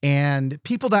all. And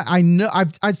people that I know,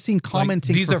 I've seen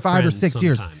commenting like, for 5 or 6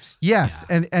 years. Sometimes. Yes.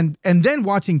 Yeah. And then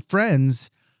watching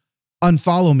friends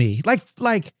unfollow me, like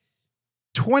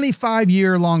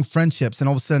 25-year-long friendships. And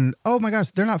all of a sudden, oh my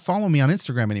gosh, they're not following me on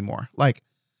Instagram anymore. Like,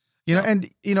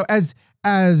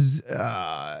 as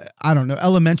I don't know,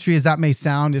 elementary as that may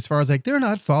sound, as far as like, they're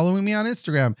not following me on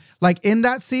Instagram. Like in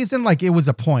that season, like it was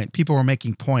a point. People were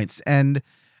making points, and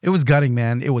it was gutting,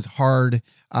 man. It was hard.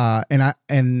 I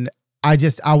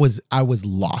was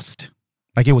lost.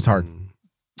 Like it was hard.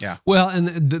 Yeah. Well, and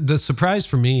the surprise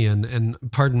for me, and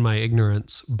pardon my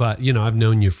ignorance, but I've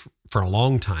known you for a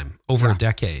long time, over a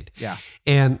decade. Yeah.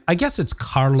 And I guess it's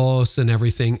Carlos and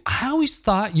everything. I always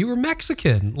thought you were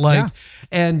Mexican.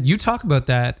 And you talk about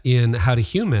that in How to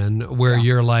Human, where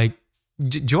you're like,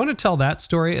 do you want to tell that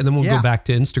story? And then we'll go back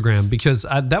to Instagram, because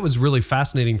that was really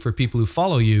fascinating for people who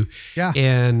follow you. Yeah.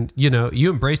 And, you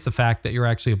embrace the fact that you're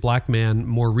actually a black man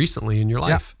more recently in your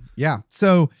life. Yeah.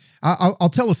 So I'll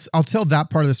tell that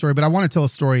part of the story, but I want to tell a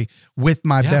story with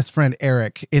my best friend,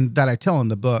 Eric, that I tell in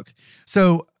the book.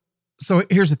 So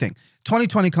here's the thing.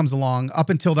 2020 comes along. Up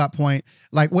until that point,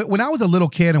 like when I was a little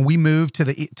kid and we moved to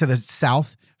the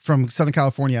South from Southern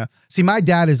California. See, my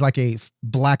dad is like a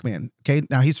black man. Okay.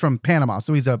 Now he's from Panama.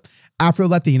 So he's a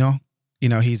Afro-Latino,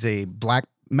 he's a black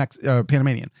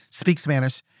Panamanian, speaks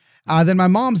Spanish. Then my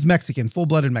mom's Mexican,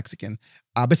 full-blooded Mexican.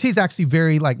 But she's actually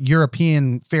very like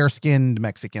European, fair-skinned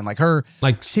Mexican. Like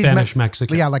she's Spanish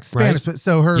Mexican. Yeah, like Spanish. Right?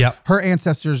 So her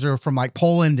ancestors are from like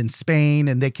Poland and Spain,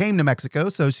 and they came to Mexico.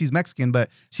 So she's Mexican, but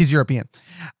she's European.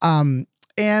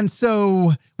 And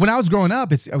so when I was growing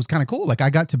up, it was kind of cool. Like I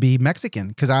got to be Mexican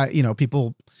because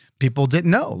people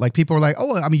didn't know. Like people were like,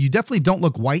 oh, I mean, you definitely don't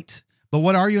look white. But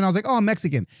what are you? And I was like, oh, I'm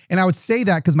Mexican. And I would say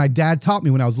that because my dad taught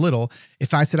me when I was little,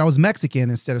 if I said I was Mexican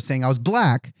instead of saying I was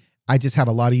black, I just have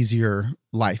a lot easier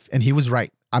life. And he was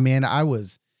right. I mean, I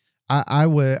was like,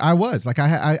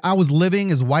 I was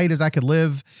living as white as I could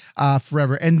live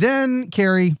forever. And then,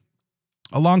 Carrie,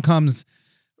 along comes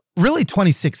really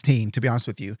 2016, to be honest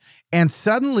with you. And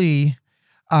suddenly,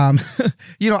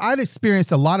 I'd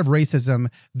experienced a lot of racism.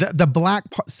 The black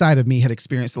side of me had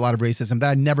experienced a lot of racism that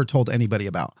I never told anybody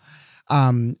about.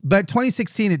 But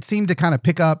 2016, it seemed to kind of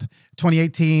pick up.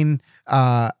 2018,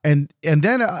 and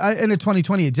then into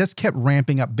 2020, it just kept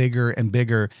ramping up bigger and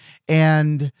bigger.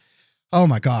 And oh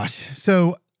my gosh.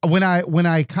 So when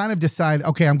I kind of decide,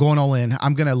 okay, I'm going all in,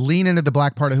 I'm going to lean into the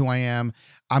black part of who I am.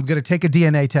 I'm going to take a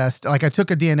DNA test. Like I took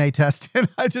a DNA test and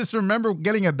I just remember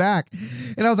getting it back.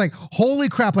 And I was like, holy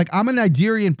crap. Like I'm a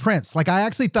Nigerian prince. Like I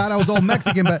actually thought I was all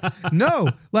Mexican, but no,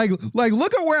 like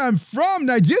look at where I'm from,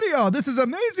 Nigeria. This is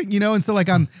amazing. And so like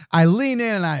I lean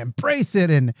in and I embrace it.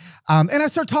 And I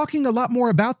start talking a lot more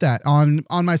about that on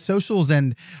my socials.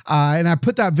 And I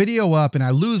put that video up and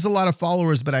I lose a lot of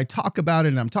followers, but I talk about it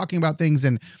and I'm talking about things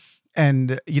and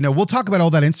we'll talk about all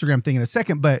that Instagram thing in a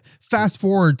second, but fast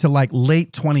forward to like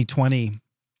late 2020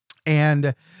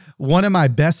 and one of my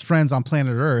best friends on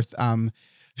planet Earth,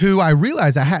 who I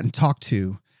realized I hadn't talked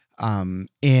to,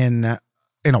 in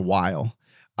a while.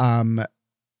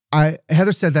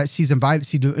 Heather said that she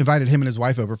invited him and his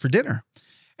wife over for dinner.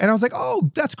 And I was like,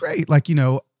 oh, that's great. Like,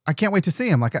 I can't wait to see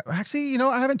him. Like, actually,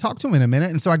 I haven't talked to him in a minute.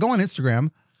 And so I go on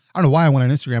Instagram. I don't know why I went on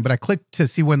Instagram, but I clicked to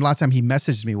see when the last time he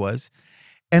messaged me was.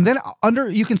 And then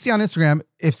you can see on Instagram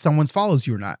if someone follows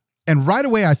you or not. And right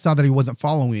away I saw that he wasn't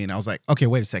following me. And I was like, okay,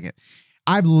 wait a second.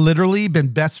 I've literally been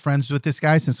best friends with this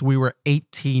guy since we were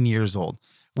 18 years old.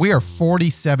 We are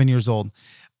 47 years old.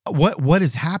 What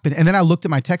has happened? And then I looked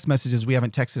at my text messages. We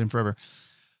haven't texted him forever.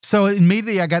 So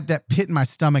immediately I got that pit in my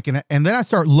stomach. And then I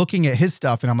start looking at his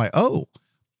stuff and I'm like, oh,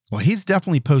 well, he's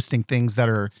definitely posting things that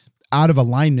are out of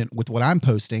alignment with what I'm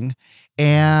posting.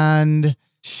 And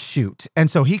shoot. And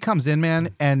so he comes in, man,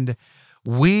 and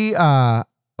we kind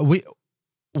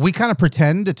of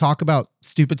pretend to talk about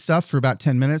stupid stuff for about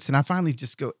 10 minutes. And I finally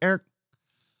just go, Eric,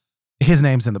 his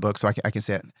name's in the book, so I can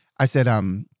say it. I said,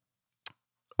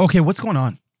 okay, what's going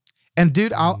on? And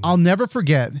dude, I'll never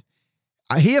forget.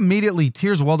 He immediately,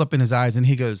 tears welled up in his eyes and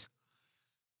he goes,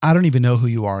 I don't even know who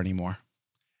you are anymore.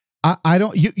 I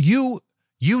don't,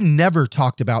 you never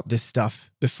talked about this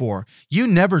stuff before. You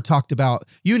never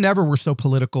were so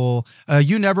political.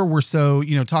 You never were so,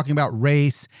 talking about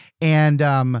race. And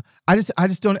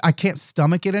I can't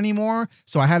stomach it anymore.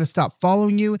 So I had to stop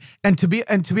following you. And to be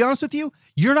honest with you,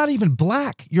 you're not even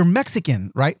black. You're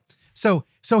Mexican, right? So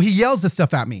he yells this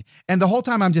stuff at me. And the whole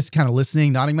time I'm just kind of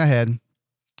listening, nodding my head.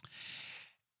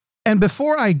 And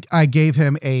before I gave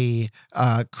him a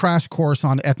crash course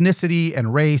on ethnicity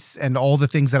and race and all the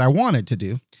things that I wanted to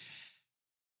do,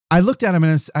 I looked at him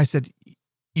and I said,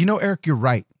 Eric, you're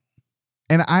right.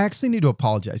 And I actually need to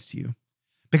apologize to you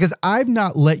because I've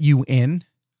not let you in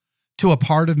to a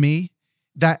part of me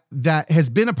that has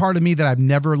been a part of me that I've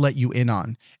never let you in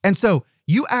on. And so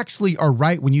you actually are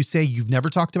right when you say you've never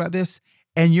talked about this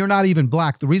and you're not even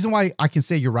black. The reason why I can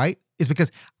say you're right is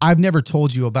because I've never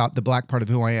told you about the black part of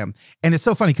who I am. And it's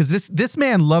so funny because this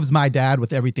man loves my dad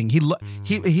with everything.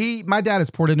 My dad has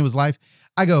poured into his life.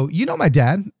 I go, my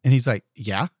dad? And he's like,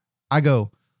 yeah. I go,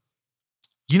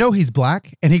 he's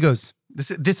black? And he goes,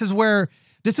 this is where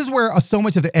this is where so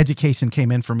much of the education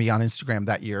came in for me on Instagram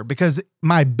that year, because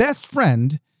my best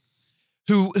friend,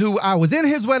 who I was in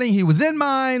his wedding, he was in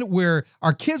mine, where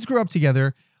our kids grew up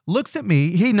together, looks at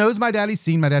me. He knows my dad. He's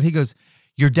seen my dad. He goes,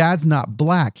 "Your dad's not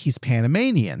black. He's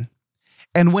Panamanian."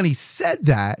 And when he said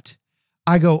that,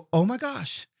 I go, "Oh my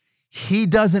gosh, he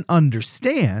doesn't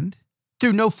understand,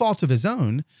 through no fault of his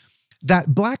own,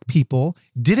 that black people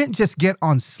didn't just get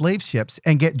on slave ships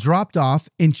and get dropped off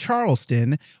in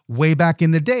Charleston way back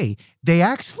in the day. They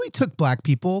actually took black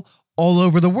people all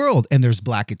over the world. And there's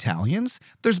black Italians,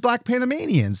 there's black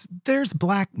Panamanians, there's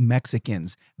black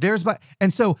Mexicans, there's black."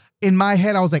 And so in my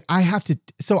head, I was like,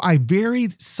 so I very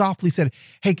softly said,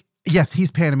 "Hey, yes,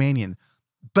 he's Panamanian,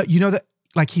 but you know that,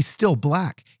 like, he's still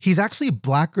black. He's actually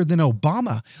blacker than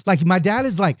Obama. Like, my dad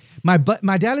is like, my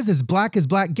dad is as black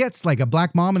gets, like a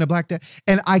black mom and a black dad."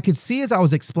 And I could see, as I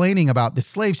was explaining about the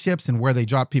slave ships and where they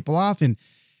dropped people off, and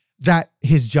that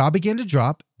his jaw began to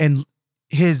drop, and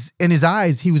in his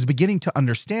eyes, he was beginning to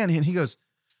understand. And he goes,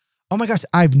 "Oh my gosh,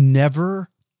 I've never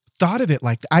thought of it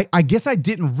like that. I guess I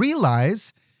didn't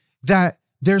realize that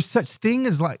there's such thing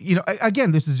as, like, you know,"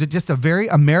 again, this is just a very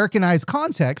Americanized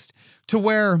context, to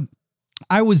where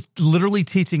I was literally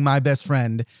teaching my best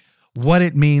friend what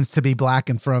it means to be black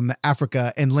and from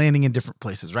Africa and landing in different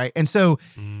places, right? And so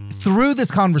through this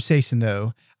conversation,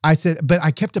 though, I said, but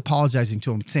I kept apologizing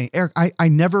to him, saying, "Eric, I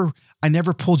never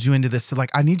pulled you into this. So, like,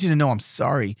 I need you to know I'm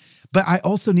sorry, but I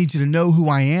also need you to know who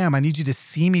I am. I need you to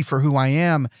see me for who I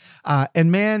am."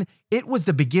 And man, it was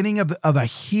the beginning of a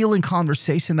healing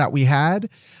conversation that we had,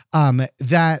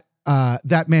 that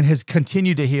man has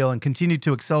continued to heal and continued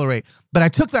to accelerate. But I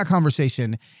took that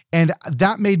conversation, and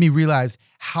that made me realize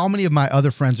how many of my other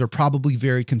friends are probably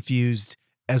very confused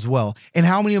as well. And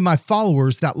how many of my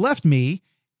followers that left me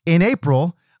in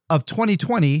April of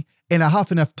 2020 in a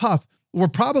huff and a puff were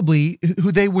probably,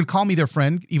 who they would call me their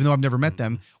friend, even though I've never met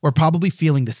them, were probably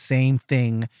feeling the same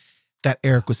thing that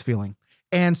Eric was feeling.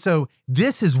 And so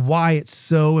this is why it's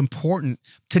so important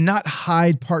to not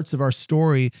hide parts of our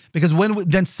story, because when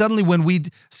we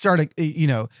started,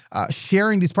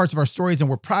 sharing these parts of our stories, and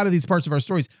we're proud of these parts of our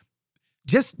stories,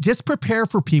 just prepare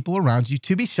for people around you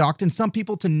to be shocked, and some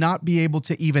people to not be able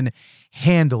to even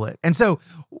handle it. And so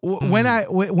when I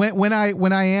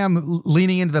am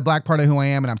leaning into the black part of who I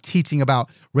am, and I'm teaching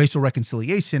about racial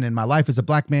reconciliation and my life as a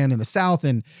black man in the South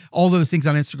and all those things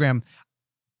on Instagram,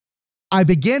 I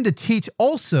began to teach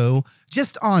also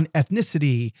just on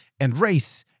ethnicity and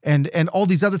race and all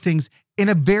these other things in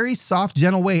a very soft,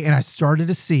 gentle way. And I started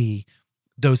to see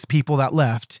those people that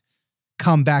left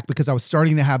come back, because I was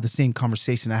starting to have the same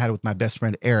conversation I had with my best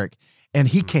friend, Eric, and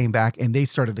he came back, and they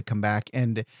started to come back.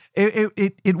 And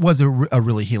it was a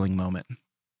really healing moment.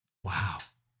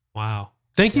 Wow.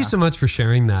 Thank you so much for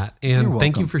sharing that. And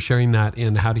thank you for sharing that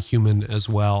in How to Human as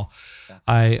well. Yeah.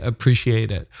 I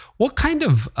appreciate it. What kind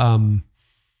of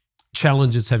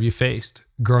challenges have you faced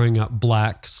growing up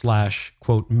black /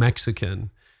 quote Mexican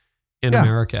in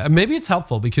America? Maybe it's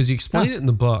helpful because you explain it in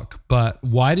the book, but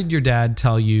why did your dad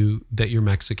tell you that you're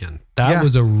Mexican? That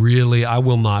was I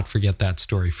will not forget that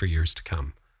story for years to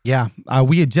come. Yeah.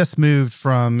 We had just moved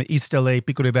from East LA,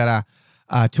 Pico Rivera,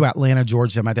 to Atlanta,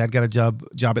 Georgia. My dad got a job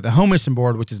at the Home Mission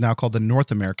Board, which is now called the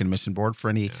North American Mission Board, for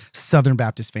any Southern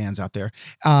Baptist fans out there.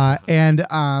 And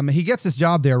he gets this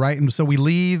job there, right? And so we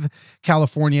leave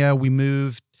California, we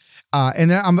move, and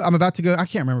then I'm about to go, I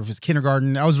can't remember if it's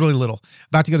kindergarten. I was really little,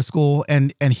 about to go to school,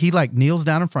 and he like kneels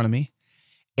down in front of me,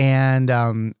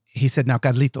 and he said, "Now,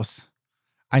 Carlitos,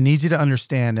 I need you to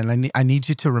understand, and I need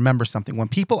you to remember something. When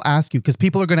people ask you, because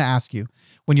people are going to ask you,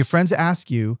 when your friends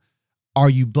ask you, are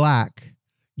you black?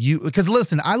 Because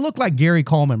listen, I look like Gary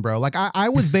Coleman, bro. Like I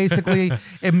was basically,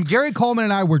 and Gary Coleman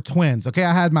and I were twins. Okay.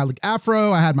 I had my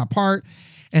afro, I had my part.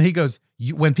 And he goes,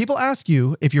 when people ask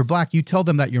you if you're black, you tell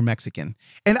them that you're Mexican.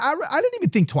 And I didn't even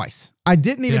think twice. I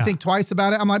didn't even think twice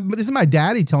about it. I'm like, this is my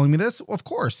daddy telling me this. Of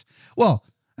course. Well,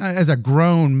 as a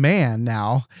grown man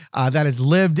now that has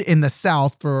lived in the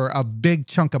South for a big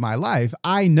chunk of my life,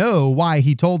 I know why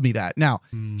he told me that. Now,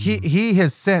 he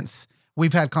has since,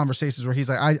 we've had conversations where he's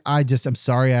like, I'm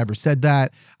sorry I ever said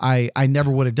that. I never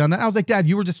would have done that. I was like, Dad,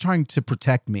 you were just trying to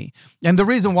protect me. And the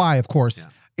reason why, of course,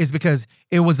 is because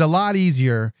it was a lot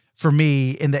easier for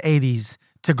me in the 80s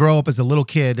to grow up as a little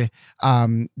kid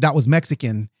that was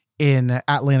Mexican in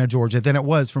Atlanta, Georgia, than it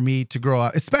was for me to grow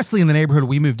up, especially in the neighborhood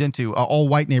we moved into, an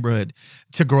all-white neighborhood,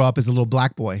 to grow up as a little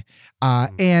black boy.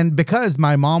 And because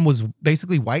my mom was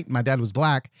basically white, my dad was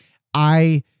black,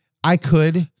 I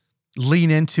could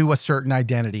lean into a certain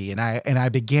identity. And I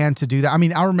began to do that. I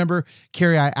mean, I remember,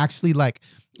 Carrie, I actually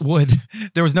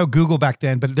there was no Google back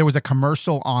then, but there was a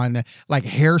commercial on like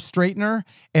hair straightener.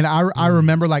 And I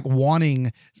remember like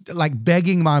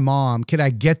begging my mom, could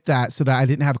I get that so that I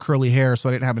didn't have curly hair, so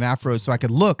I didn't have an afro, so I could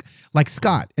look like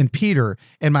Scott and Peter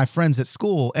and my friends at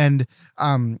school. And,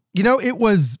 it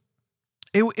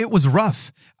was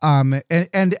rough.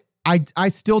 And I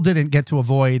still didn't get to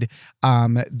avoid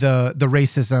the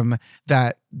racism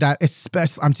that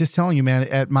especially, I'm just telling you, man,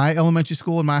 at my elementary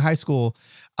school and my high school,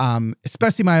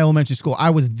 especially my elementary school, I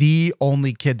was the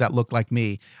only kid that looked like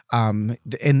me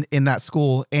in that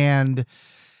school. And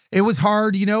it was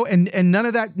hard, and none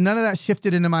of that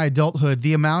shifted into my adulthood.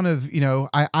 The amount of,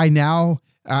 I now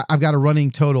I've got a running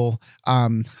total.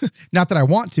 Not that I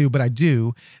want to, but I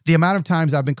do. The amount of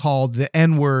times I've been called the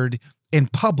N-word in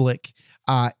public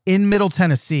in Middle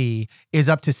Tennessee is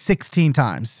up to 16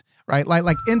 times, right?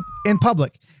 Like in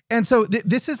public. And so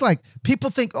this is like, people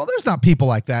think, oh, there's not people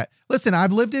like that. Listen,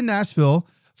 I've lived in Nashville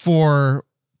for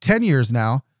 10 years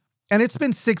now, and it's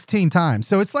been 16 times.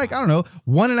 So it's like, I don't know,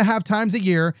 1.5 times a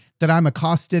year that I'm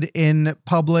accosted in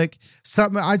public.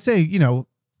 I'd say,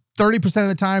 30% of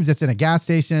the times it's in a gas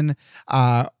station.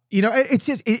 It's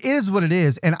just, it is what it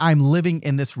is. And I'm living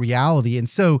in this reality. And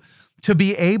so to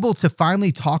be able to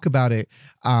finally talk about it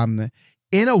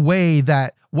in a way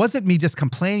that wasn't me just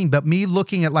complaining, but me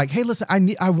looking at like, hey, listen,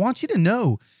 I want you to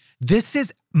know this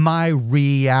is my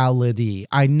reality.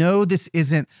 I know this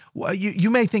isn't, you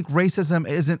may think racism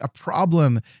isn't a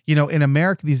problem, in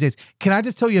America these days. Can I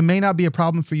just tell you, it may not be a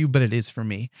problem for you, but it is for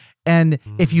me. And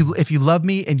if you love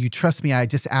me and you trust me, I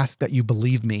just ask that you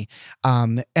believe me.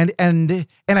 And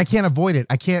I can't avoid it.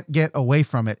 I can't get away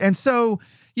from it. And so,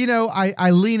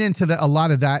 I lean into a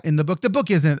lot of that in the book. The book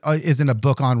isn't a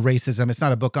book on racism. It's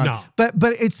not a book on, but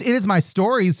it is my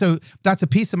story. So that's a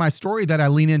piece of my story that I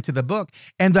lean into the book.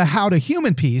 And the how to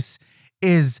human piece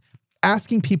is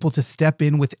asking people to step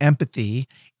in with empathy,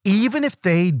 even if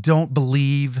they don't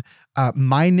believe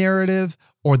my narrative,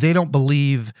 or they don't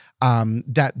believe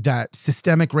that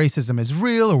systemic racism is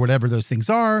real, or whatever those things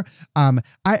are. I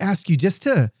ask you just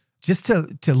to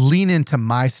lean into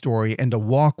my story and to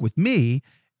walk with me.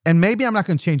 And maybe I'm not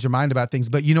going to change your mind about things,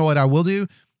 but you know what I will do?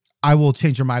 I will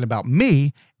change your mind about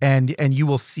me, and you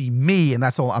will see me. And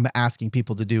that's all I'm asking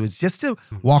people to do, is just to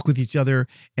walk with each other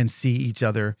and see each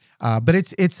other. But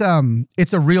it's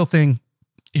a real thing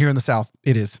here in the South.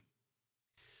 It is.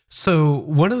 So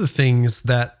one of the things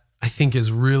that I think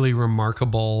is really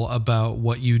remarkable about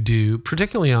what you do,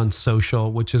 particularly on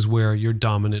social, which is where your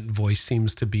dominant voice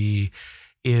seems to be,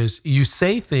 is you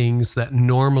say things that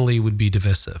normally would be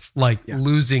divisive, like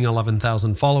losing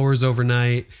 11,000 followers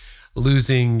overnight,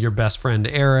 losing your best friend,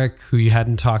 Eric, who you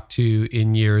hadn't talked to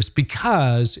in years,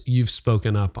 because you've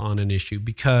spoken up on an issue,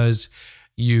 because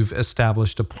you've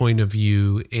established a point of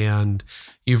view and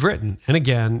you've written. And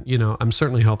again, I'm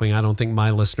certainly hoping, I don't think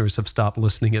my listeners have stopped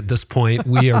listening at this point.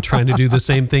 We are trying to do the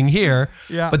same thing here.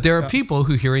 But there are people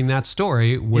who, hearing that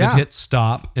story, would have hit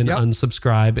stop and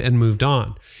unsubscribe and moved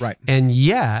on. Right. And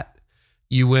yet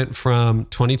you went from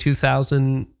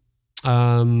 22,000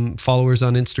 followers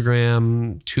on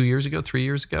Instagram 2 years ago, 3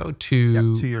 years ago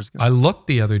to 2 years ago. I looked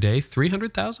the other day,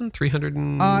 300,000, 300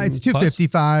 and it's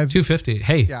 255. 250.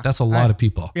 Hey, that's a lot of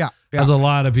people. That's a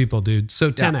lot of people, dude.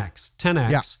 So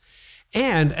 10x.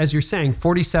 And as you're saying,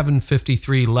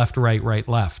 47-53 left, right,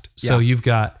 left. So you've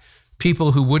got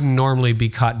people who wouldn't normally be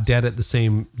caught dead at the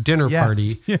same dinner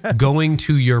party going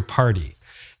to your party.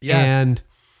 And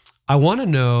I want to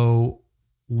know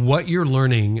what you're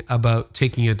learning about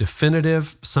taking a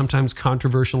definitive, sometimes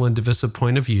controversial and divisive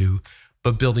point of view,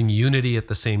 but building unity at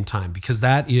the same time, because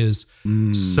that is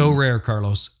so rare,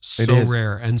 Carlos, so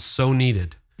rare and so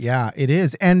needed. Yeah, it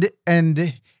is. And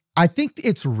I think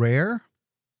it's rare,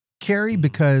 Carrie,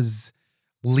 because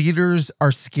leaders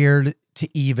are scared to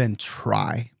even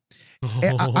try.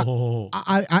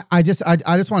 I just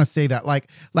want to say that, like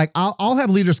I'll have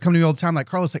leaders come to me all the time, like,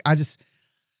 Carlos, like,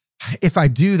 if I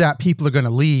do that, people are going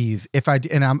to leave.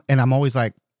 And I'm always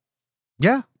like,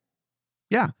 yeah.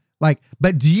 Like,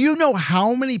 but do you know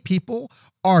how many people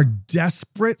are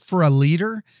desperate for a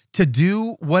leader to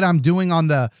do what I'm doing on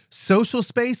the social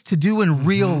space to do in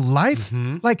real life?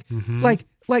 Like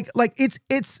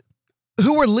it's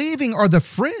who are leaving are the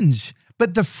fringe,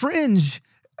 but the fringe,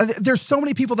 there's so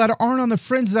many people that aren't on the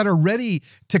fringe that are ready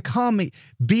to come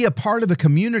be a part of a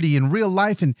community in real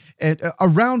life and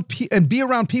be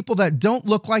around people that don't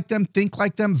look like them, think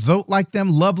like them, vote like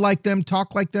them, love like them,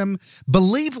 talk like them,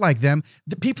 believe like them.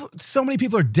 So many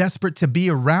people are desperate to be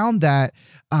around that.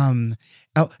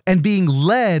 and being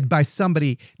led by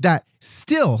somebody that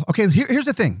still, okay, here's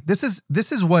the thing. This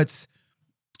is what's,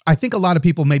 I think a lot of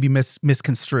people maybe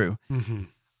misconstrue. Mm-hmm.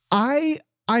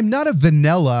 I'm not a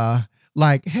vanilla,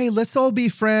 like, hey, let's all be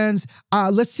friends.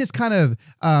 Let's just kind of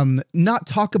not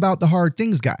talk about the hard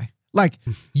things guy. Like,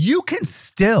 you can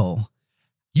still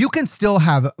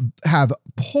have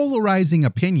polarizing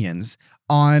opinions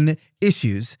on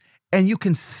issues, and you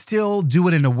can still do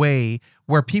it in a way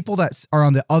where people that are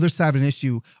on the other side of an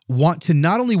issue want to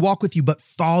not only walk with you, but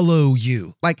follow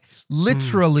you, like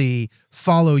literally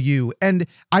follow you. And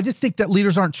I just think that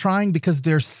leaders aren't trying because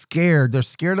they're scared. They're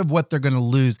scared of what they're going to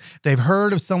lose. They've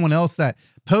heard of someone else that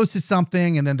posted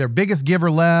something and then their biggest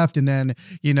giver left. And then,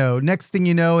 next thing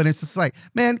you know, and it's just like,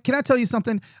 man, can I tell you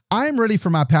something? I'm ready for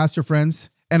my pastor friends.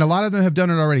 And a lot of them have done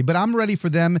it already, but I'm ready for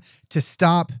them to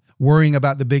stop worrying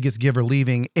about the biggest giver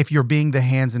leaving if you're being the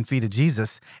hands and feet of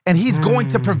Jesus. And he's going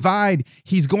to provide,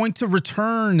 he's going to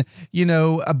return,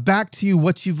 back to you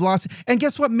what you've lost. And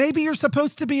guess what? Maybe you're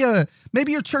supposed to be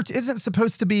maybe your church isn't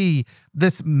supposed to be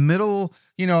this middle,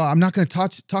 I'm not going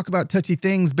to talk about touchy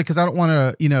things because I don't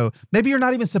want to, maybe you're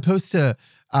not even supposed to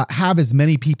have as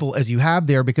many people as you have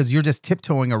there because you're just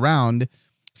tiptoeing around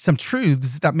some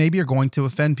truths that maybe are going to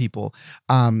offend people.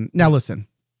 Now listen,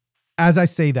 as I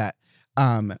say that,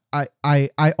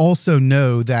 I also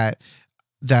know that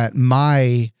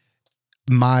my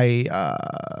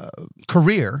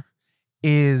career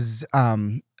is,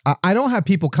 I don't have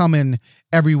people coming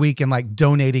every week and like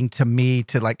donating to me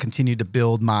to like continue to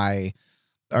build my,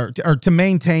 or to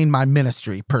maintain my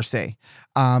ministry per se.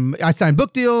 I sign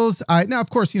book deals. Now of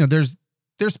course,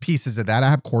 there's pieces of that. I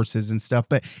have courses and stuff,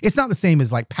 but it's not the same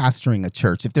as like pastoring a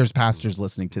church. If there's pastors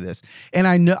listening to this, and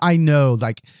I know,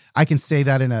 like I can say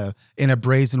that in a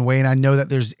brazen way, and I know that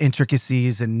there's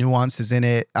intricacies and nuances in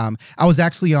it. I was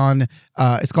actually on,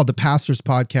 it's called the Pastors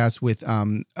Podcast with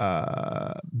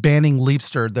Banning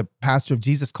Leapster, the pastor of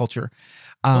Jesus Culture.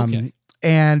 Okay.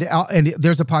 And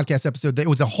there's a podcast episode that it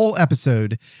was a whole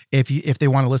episode if they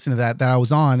want to listen to that I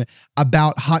was on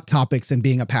about hot topics and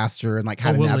being a pastor and like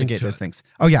how to navigate those things.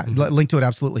 Oh yeah, link to it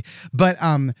absolutely. But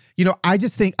I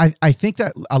just think I think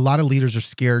that a lot of leaders are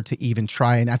scared to even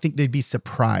try, and I think they'd be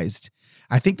surprised.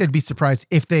 I think they'd be surprised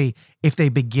if they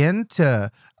begin to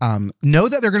know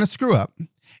that they're going to screw up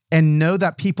and know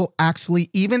that people actually,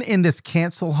 even in this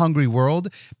cancel hungry world,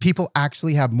 people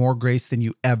actually have more grace than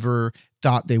you ever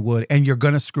thought they would. And you're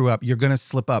going to screw up. You're going to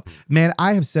slip up. Man,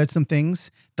 I have said some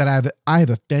things that I have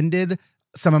offended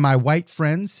some of my white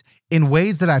friends in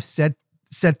ways that I've said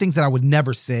things that I would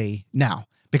never say now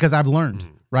because I've learned,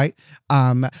 right?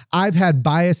 I've had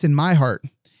bias in my heart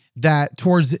that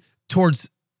towards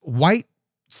white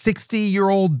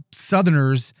 60-year-old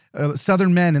Southerners,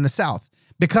 Southern men in the South.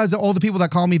 Because all the people that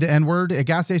call me the N-word at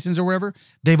gas stations or wherever,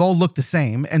 they've all looked the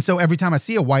same. And so every time I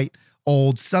see a white,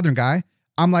 old Southern guy,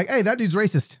 I'm like, hey, that dude's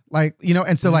racist. Like,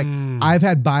 and so like, I've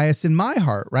had bias in my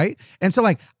heart, right? And so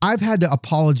like, I've had to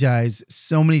apologize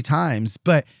so many times,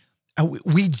 but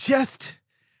we just,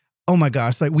 oh my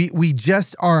gosh, like we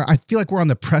just are, I feel like we're on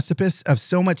the precipice of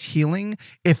so much healing.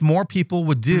 If more people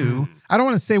would do, I don't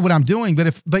want to say what I'm doing,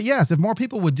 but yes, if more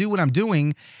people would do what I'm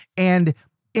doing and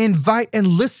invite and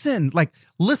listen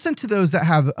to those that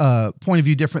have a point of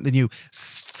view different than you,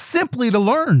 simply to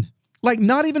learn, like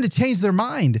not even to change their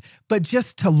mind, but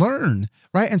just to learn,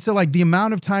 right? And so like the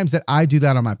amount of times that I do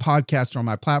that on my podcast or on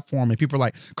my platform and people are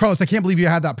like, Carlos, I can't believe you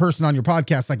had that person on your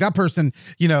podcast. Like that person,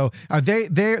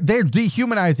 they're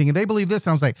dehumanizing and they believe this.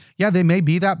 And I was like, yeah, they may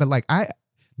be that, but like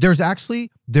there's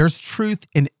truth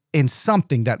in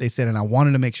something that they said, and I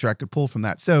wanted to make sure I could pull from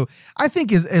that. So I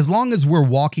think as long as we're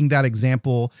walking that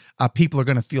example, people are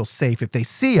going to feel safe if they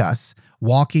see us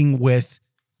walking with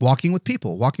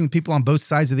people on both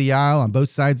sides of the aisle, on both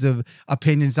sides of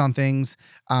opinions on things.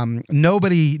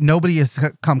 Nobody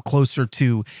has come closer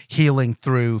to healing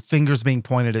through fingers being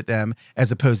pointed at them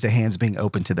as opposed to hands being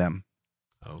open to them.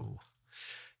 Oh.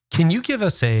 Can you give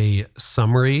us a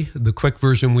summary, the quick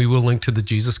version we will link to the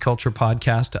Jesus Culture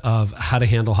podcast of how to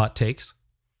handle hot takes?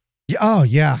 Oh,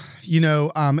 yeah.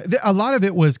 A lot of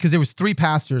it was because there was 3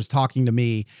 pastors talking to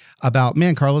me about,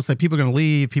 man, Carlos, like people are going to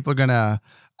leave. People are going to,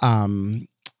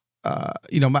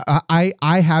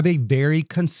 I have a very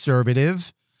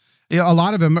conservative, a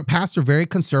lot of them pastor very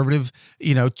conservative,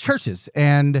 churches.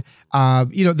 And, there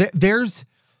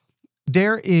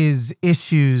is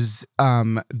issues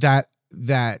that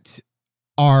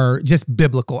are just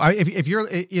biblical. If you're,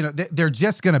 they're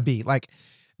just going to be like,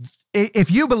 if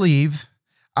you believe,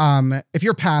 if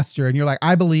you're a pastor and you're like,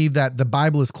 I believe that the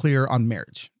Bible is clear on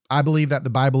marriage. I believe that the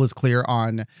Bible is clear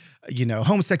on,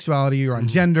 homosexuality or on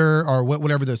gender or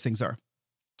whatever those things are.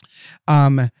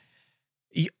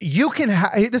 You can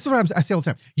this is what I say all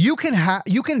the time. You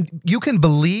can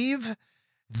believe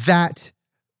that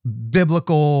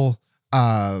biblical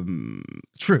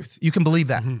truth. You can believe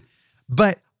that.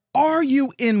 But are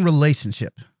you in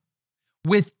relationship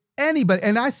with anybody?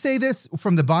 And I say this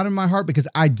from the bottom of my heart because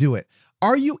I do it.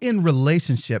 Are you in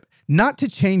relationship, not to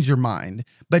change your mind,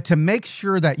 but to make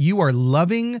sure that you are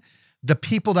loving the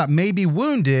people that may be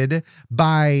wounded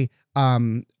by,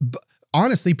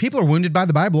 honestly, people are wounded by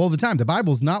the Bible all the time. The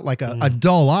Bible's not like a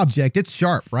dull object. It's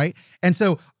sharp, right? And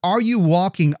so are you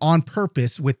walking on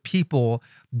purpose with people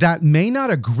that may not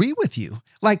agree with you?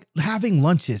 Like having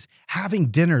lunches, having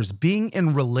dinners, being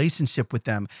in relationship with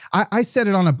them. I said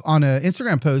it on a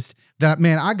Instagram post that,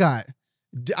 man,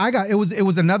 it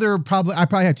was another, I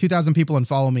probably had 2,000 people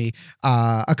unfollow me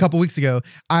a couple weeks ago.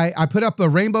 I put up a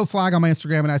rainbow flag on my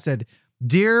Instagram and I said,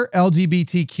 "Dear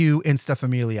LGBTQ Insta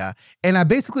Familia." And I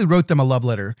basically wrote them a love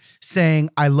letter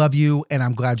saying, "I love you and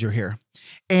I'm glad you're here."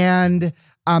 And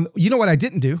you know what I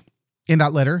didn't do in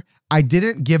that letter? I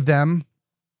didn't give them,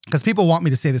 because people want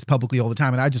me to say this publicly all the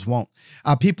time and I just won't.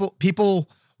 People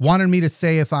wanted me to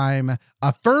say if I'm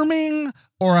affirming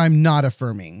or I'm not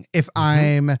affirming, if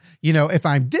I'm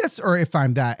this or if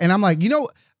I'm that. And I'm like,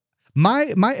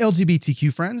 my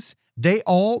LGBTQ friends,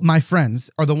 my friends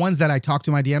are the ones that I talk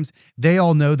to in my DMs. They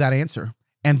all know that answer.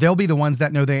 And they'll be the ones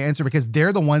that know the answer because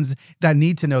they're the ones that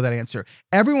need to know that answer.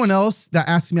 Everyone else that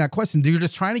asks me that question, you're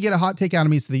just trying to get a hot take out of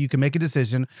me so that you can make a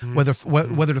decision whether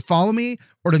to follow me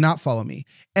or to not follow me.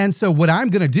 And so what I'm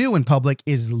going to do in public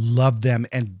is love them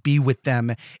and be with them.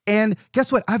 And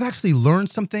guess what? I've actually learned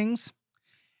some things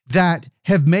that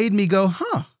have made me go,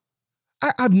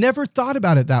 I've never thought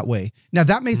about it that way. Now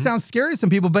that may sound scary to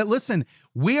some people, but listen,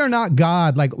 we are not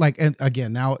God. And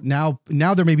again, now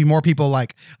there may be more people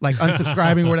like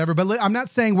unsubscribing or whatever, but I'm not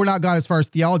saying we're not God as far as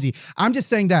theology. I'm just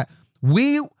saying that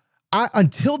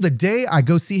until the day I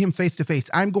go see him face to face,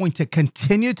 I'm going to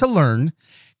continue to learn,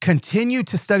 continue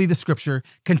to study the scripture,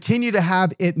 continue to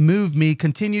have it move me,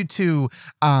 continue to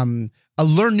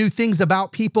learn new things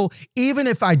about people, even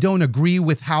if I don't agree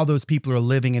with how those people are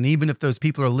living. And even if those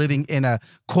people are living in a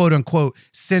quote unquote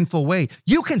sinful way,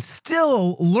 you can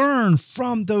still learn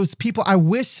from those people. I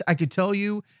wish I could tell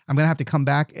you, I'm going to have to come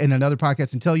back in another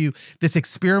podcast and tell you this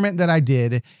experiment that I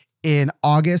did in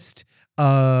August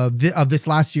of this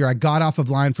last year. I got off of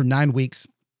line for 9 weeks.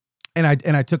 And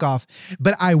I took off,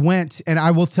 but I went, and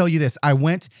I will tell you this, I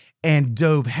went and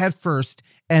dove headfirst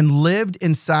and lived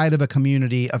inside of a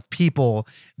community of people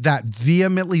that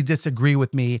vehemently disagree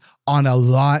with me on a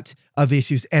lot of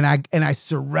issues. And I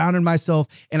surrounded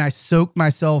myself and I soaked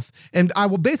myself, and I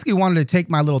basically wanted to take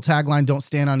my little tagline, "Don't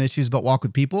stand on issues, but walk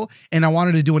with people." And I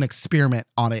wanted to do an experiment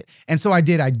on it. And so I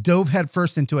did. I dove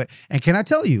headfirst into it. And can I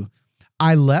tell you,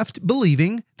 I left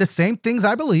believing the same things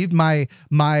I believed. My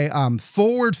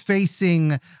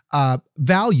forward-facing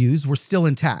values were still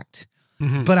intact,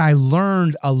 but I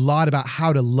learned a lot about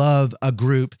how to love a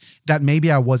group that maybe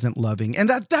I wasn't loving,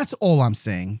 and that's all I'm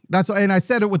saying. And I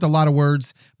said it with a lot of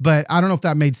words, but I don't know if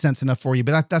that made sense enough for you.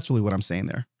 But that's really what I'm saying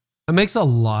there. It makes a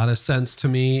lot of sense to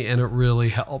me, and it really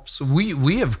helps.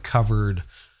 We have covered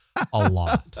a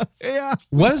lot. Yeah.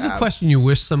 What is a question you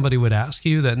wish somebody would ask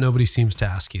you that nobody seems to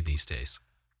ask you these days?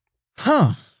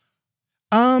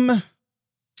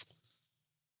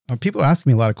 People ask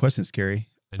me a lot of questions, Gary.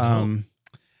 I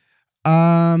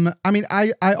mean,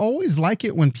 I always like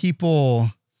it when people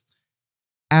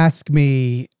ask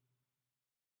me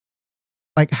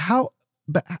like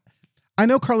but I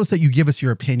know, Carlos, that you give us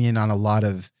your opinion on a lot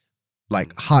of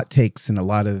like hot takes and a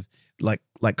lot of like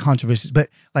controversies, but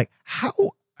like how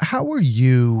are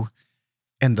you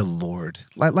and the Lord?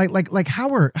 Like how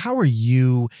are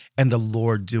you and the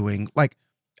Lord doing? Like,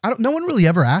 no one really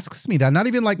ever asks me that, not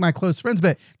even like my close friends,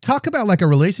 but talk about like a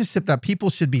relationship that people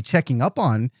should be checking up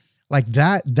on. Like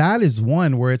that is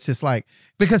one where it's just like,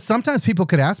 because sometimes people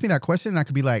could ask me that question and I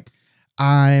could be like,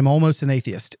 I'm almost an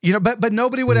atheist, but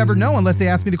nobody would ever know unless they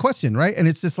ask me the question. Right. And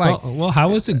it's just like, well, how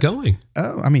is it going?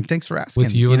 Oh, I mean, thanks for asking.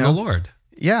 With you and the Lord.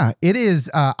 Yeah, it is.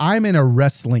 I'm in a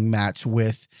wrestling match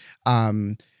with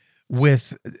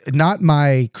not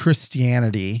my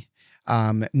Christianity,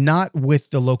 not with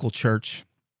the local church,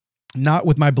 not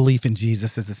with my belief in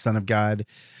Jesus as the Son of God,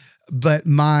 but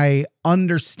my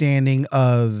understanding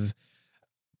of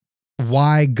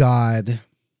why God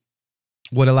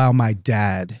would allow my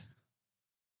dad.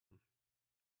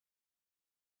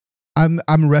 I'm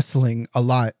wrestling a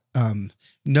lot,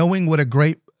 knowing what a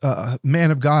great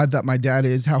man of God that my dad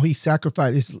is, how he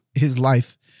sacrificed his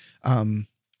life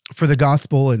for the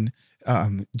gospel and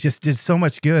just did so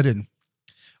much good, and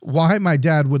why my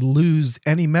dad would lose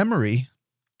any memory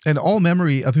and all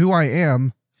memory of who I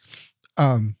am.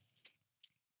 And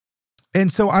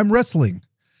so I'm wrestling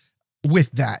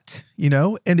with that,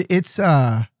 and it's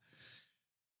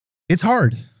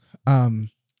hard. And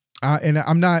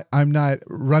I'm not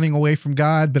running away from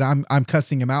God, but I'm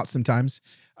cussing him out sometimes.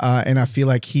 And I feel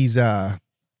like he's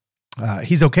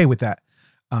okay with that.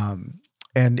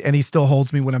 And he still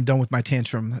holds me when I'm done with my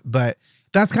tantrum, but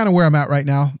that's kind of where I'm at right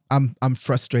now. I'm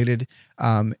frustrated,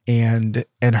 and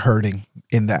hurting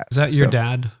in that. Is that your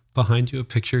dad behind you? A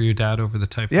picture of your dad over the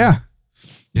typewriter? Yeah.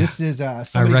 Yeah. This is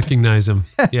I recognize him.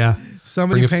 Yeah.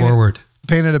 Somebody Bring it forward.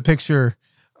 Painted a picture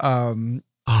of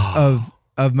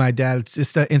my dad. It's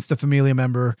just an Insta Familia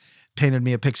member painted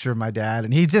me a picture of my dad,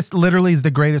 and he just literally is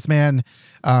the greatest man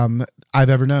I've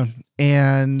ever known.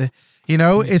 And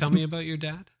tell me about your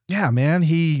dad. Yeah, man.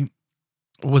 He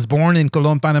was born in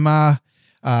Colón, Panama,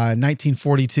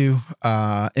 1942.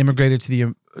 Immigrated to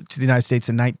the United States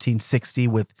in 1960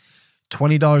 with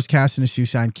 $20 cash in a shoe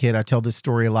shine kit. I tell this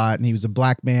story a lot. And he was a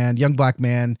young black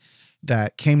man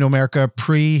that came to America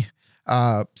pre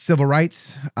civil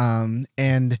rights,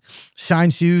 and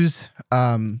shined shoes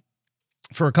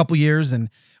for a couple years and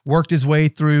worked his way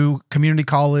through community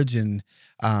college, and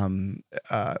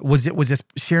was just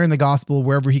sharing the gospel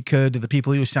wherever he could to the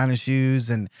people he was shining shoes.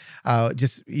 And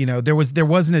there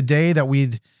wasn't a day that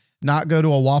we'd not go to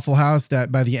a Waffle House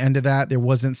that by the end of that, there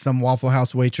wasn't some Waffle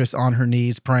House waitress on her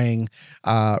knees praying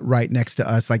right next to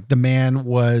us. Like, the man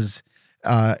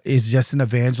is just an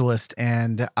evangelist.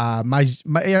 And I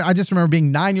just remember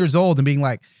being 9 years old and being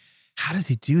like, how does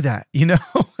he do that?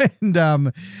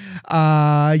 And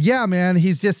yeah, man,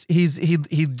 he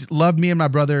loved me and my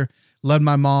brother, loved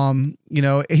my mom.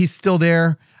 He's still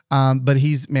there, but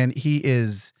he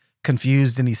is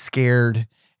confused and he's scared.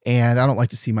 And I don't like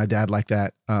to see my dad like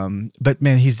that. But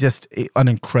man, he's just an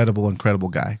incredible, incredible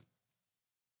guy.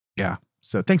 Yeah.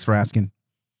 So thanks for asking.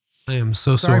 I am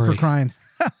so sorry for crying.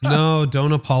 No,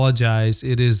 don't apologize.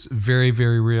 It is very,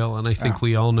 very real. And I think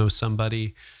we all know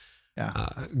somebody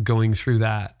going through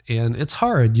that. And it's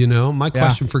hard, My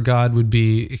question for God would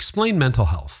be, explain mental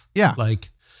health. Yeah. Like,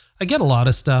 I get a lot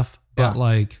of stuff, but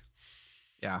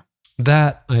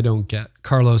that I don't get.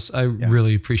 Carlos, I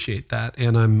really appreciate that.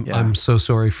 And I'm so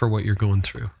sorry for what you're going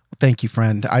through. Thank you,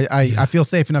 friend. I feel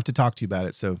safe enough to talk to you about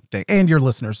it. So and your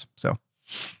listeners. So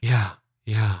yeah.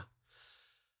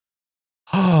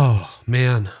 Oh,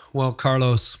 man. Well,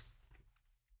 Carlos,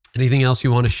 anything else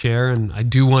you want to share? And I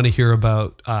do want to hear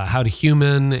about How to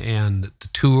Human and the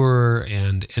tour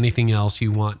and anything else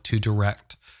you want to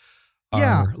direct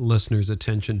our listeners'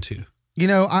 attention to.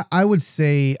 I would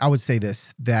say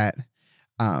this, that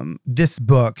this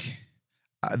book,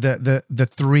 the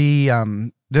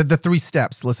three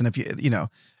steps. Listen, if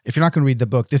if you're not going to read the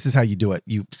book, this is how you do it.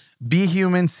 You be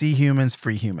human, see humans,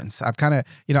 free humans. I've kind of,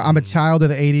 I'm a child of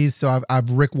the 80s, so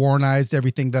I've Rick Warrenized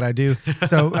everything that I do.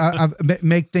 So I've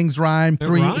make things rhyme.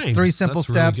 Three simple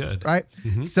steps, really right?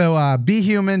 Mm-hmm. So be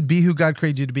human, be who God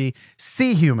created you to be.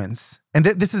 See humans, and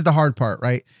this is the hard part,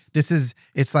 right?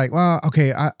 It's like, well,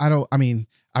 okay, I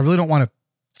really don't want to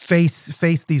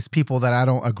face these people that I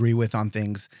don't agree with on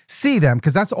things. See them,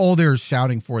 because that's all they're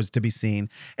shouting for, is to be seen.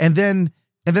 And then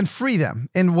free them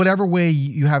in whatever way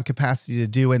you have capacity to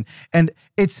do. And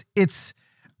it's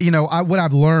what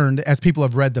I've learned as people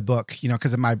have read the book,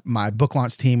 because my book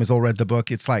launch team has all read the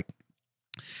book. It's like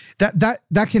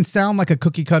that can sound like a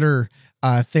cookie cutter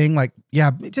thing. Like,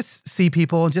 just see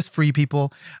people and just free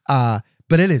people. But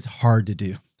it is hard to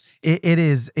do. It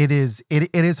is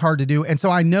hard to do. And so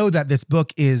I know that this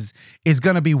book is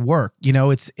going to be work.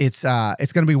 It's going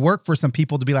to be work for some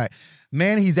people to be like,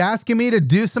 man, he's asking me to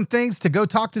do some things, to go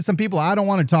talk to some people I don't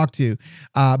want to talk to.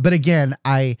 But again,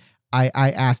 I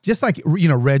asked, just like,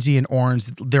 Reggie and Orange,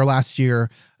 their last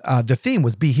year, the theme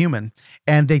was be human.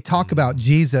 And they talk about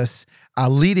Jesus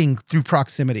leading through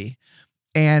proximity.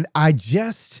 And I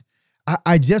just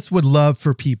would love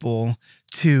for people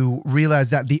to realize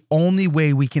that the only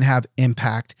way we can have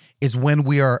impact is when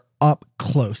we are up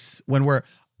close, when we're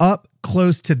up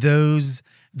close to those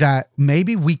that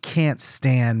maybe we can't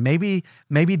stand. Maybe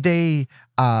they're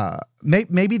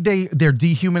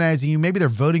dehumanizing you. Maybe they're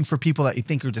voting for people that you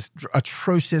think are just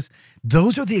atrocious.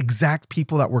 Those are the exact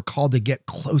people that we're called to get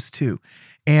close to.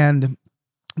 And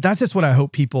that's just what I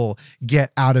hope people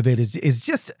get out of it, is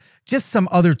just some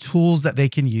other tools that they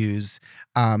can use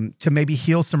to maybe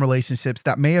heal some relationships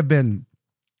that may have been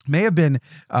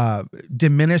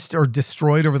diminished or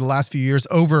destroyed over the last few years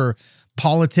over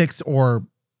politics or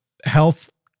health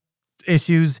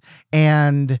issues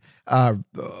and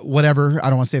whatever. I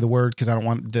don't want to say the word because I don't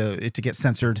want it to get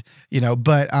censored,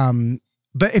 but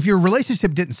but if your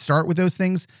relationship didn't start with those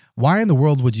things, why in the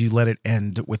world would you let it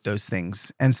end with those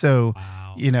things? And so,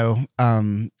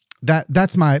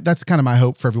 that's kind of my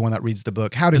hope for everyone that reads the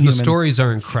book. The stories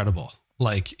are incredible.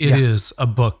 Like it is a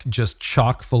book just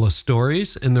chock full of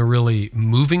stories, and they're really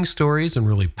moving stories and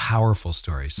really powerful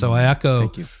stories. So I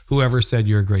echo whoever said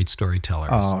you're a great storyteller.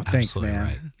 Oh, thanks, man.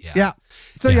 Right. Yeah.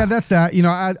 So that's that.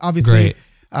 I obviously,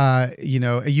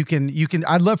 you can.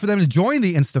 I'd love for them to join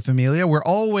the Insta Familia. We're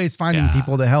always finding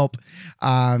people to help.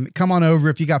 Come on over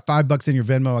if you got $5 in your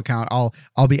Venmo account.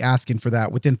 I'll be asking for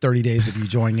that within 30 days of you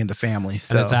joining in the family.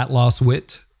 So and it's at Lost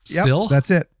Wit. Still,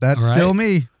 that's it. That's still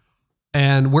me.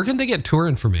 And where can they get tour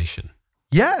information?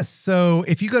 Yes. So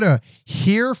if you go to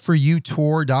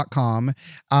hereforyoutour.com,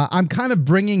 I'm kind of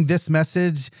bringing this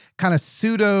message kind of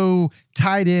pseudo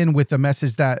tied in with the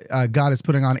message that God is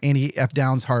putting on Andy F.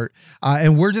 Downs' heart.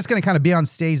 And we're just going to kind of be on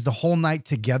stage the whole night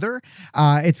together.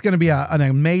 It's going to be an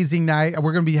amazing night.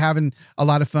 We're going to be having a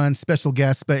lot of fun, special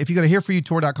guests. But if you go to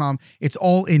hereforyoutour.com, it's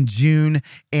all in June.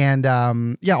 And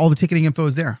all the ticketing info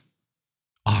is there.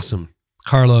 Awesome.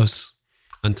 Carlos,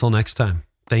 until next time.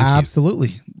 Thank you.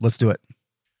 Absolutely. Let's do it.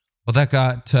 Well, that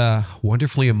got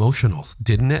wonderfully emotional,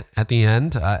 didn't it? At the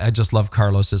end, I just love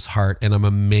Carlos's heart, and I'm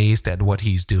amazed at what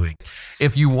he's doing.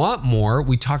 If you want more,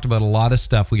 we talked about a lot of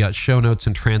stuff. We got show notes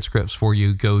and transcripts for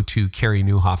you. Go to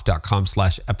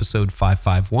carrynewhoff.com/episode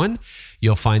 551.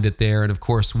 You'll find it there. And of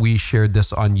course, we shared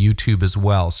this on YouTube as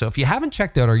well. So if you haven't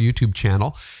checked out our YouTube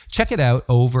channel, check it out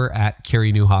over at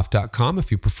carrynewhoff.com.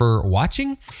 If you prefer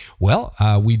watching, well,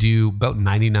 we do about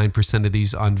 99% of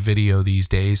these on video these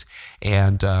days,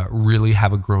 and really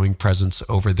have a growing presence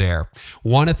over there.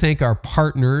 Want to thank our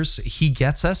partners, He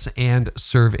Gets Us and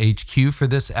Serve HQ, for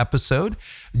this episode.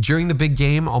 During the big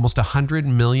game, almost 100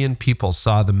 million people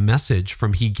saw the message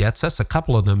from He Gets Us, a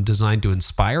couple of them designed to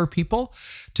inspire people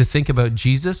to think about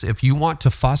Jesus. If you want to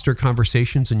foster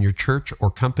conversations in your church or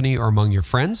company or among your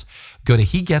friends, go to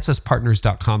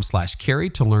hegetsuspartners.com/carry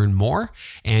to learn more,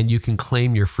 and you can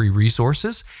claim your free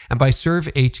resources. And by Serve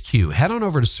HQ, head on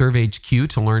over to Serve HQ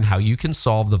to learn how you can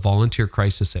solve the volunteer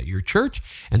crisis at your church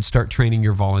and start training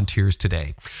your volunteers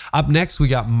today. Up next, we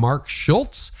got Mark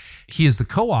Schultz. He is the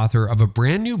co-author of a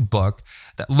brand new book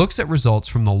that looks at results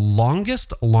from the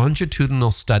longest longitudinal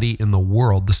study in the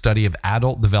world, the study of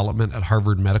adult development at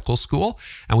Harvard Medical School.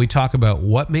 And we talk about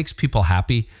what makes people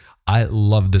happy. I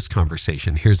love this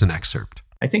conversation. Here's an excerpt.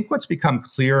 I think what's become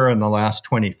clearer in the last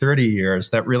 20, 30 years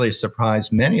that really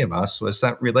surprised many of us was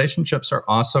that relationships are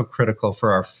also critical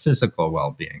for our physical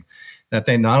well-being, that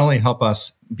they not only help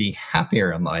us be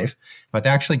happier in life, but they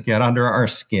actually get under our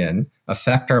skin,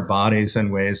 affect our bodies in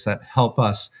ways that help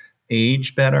us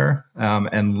age better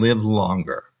and live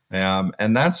longer.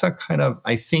 And that's a kind of,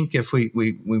 I think if we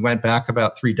went back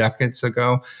about 3 decades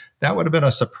ago, that would have been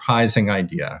a surprising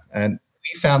idea. And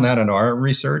we found that in our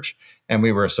research, and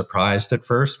we were surprised at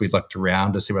first. We looked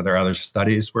around to see whether other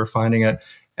studies were finding it.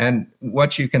 And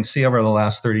what you can see over the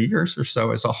last 30 years or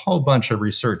so is a whole bunch of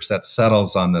research that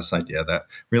settles on this idea that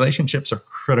relationships are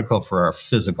critical for our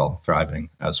physical thriving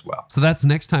as well. So that's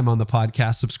next time on the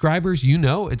podcast. Subscribers, you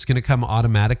know it's going to come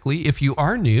automatically. If you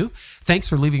are new, thanks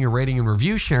for leaving a rating and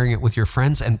review, sharing it with your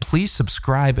friends, and please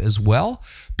subscribe as well,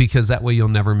 because that way you'll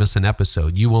never miss an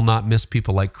episode. You will not miss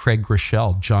people like Craig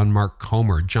Groeschel, John Mark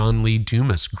Comer, John Lee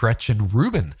Dumas, Gretchen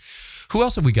Rubin. Who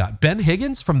else have we got? Ben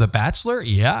Higgins from The Bachelor.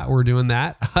 Yeah, we're doing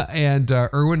that. And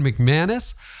Erwin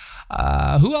McManus.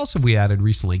 Who else have we added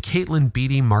recently? Caitlin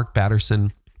Beatty, Mark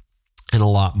Batterson, and a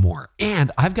lot more.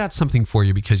 And I've got something for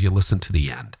you because you listened to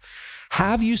the end.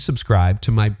 Have you subscribed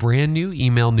to my brand new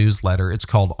email newsletter? It's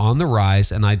called On the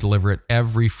Rise, and I deliver it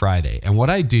every Friday. And what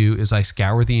I do is I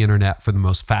scour the internet for the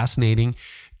most fascinating,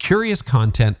 curious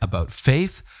content about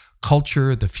faith,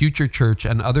 culture, the future church,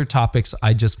 and other topics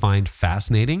I just find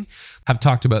fascinating. I've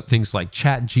talked about things like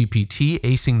ChatGPT,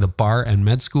 acing the bar and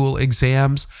med school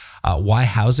exams, why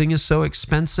housing is so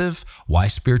expensive, why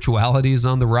spirituality is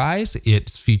on the rise.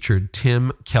 It's featured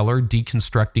Tim Keller,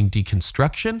 Deconstructing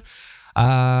Deconstruction,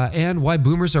 and why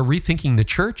boomers are rethinking the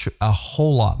church, a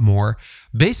whole lot more.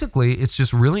 Basically, it's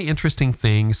just really interesting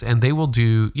things, and they will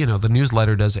do, the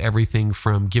newsletter does everything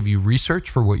from give you research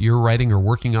for what you're writing or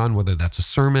working on, whether that's a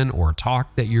sermon or a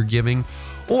talk that you're giving,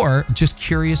 or just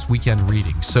curious weekend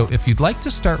reading. So if you'd like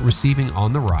to start receiving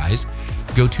On the Rise,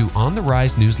 Go to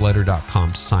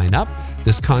ontherisenewsletter.com to sign up.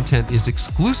 This content is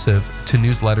exclusive to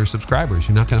newsletter subscribers.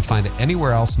 You're not going to find it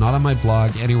anywhere else, not on my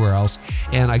blog, anywhere else.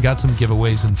 And I got some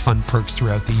giveaways and fun perks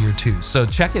throughout the year too. So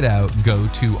check it out. Go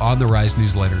to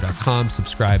ontherisenewsletter.com,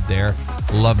 subscribe there.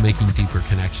 Love making deeper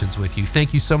connections with you.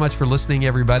 Thank you so much for listening,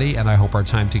 everybody. And I hope our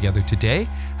time together today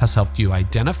has helped you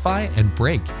identify and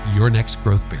break your next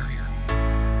growth barrier.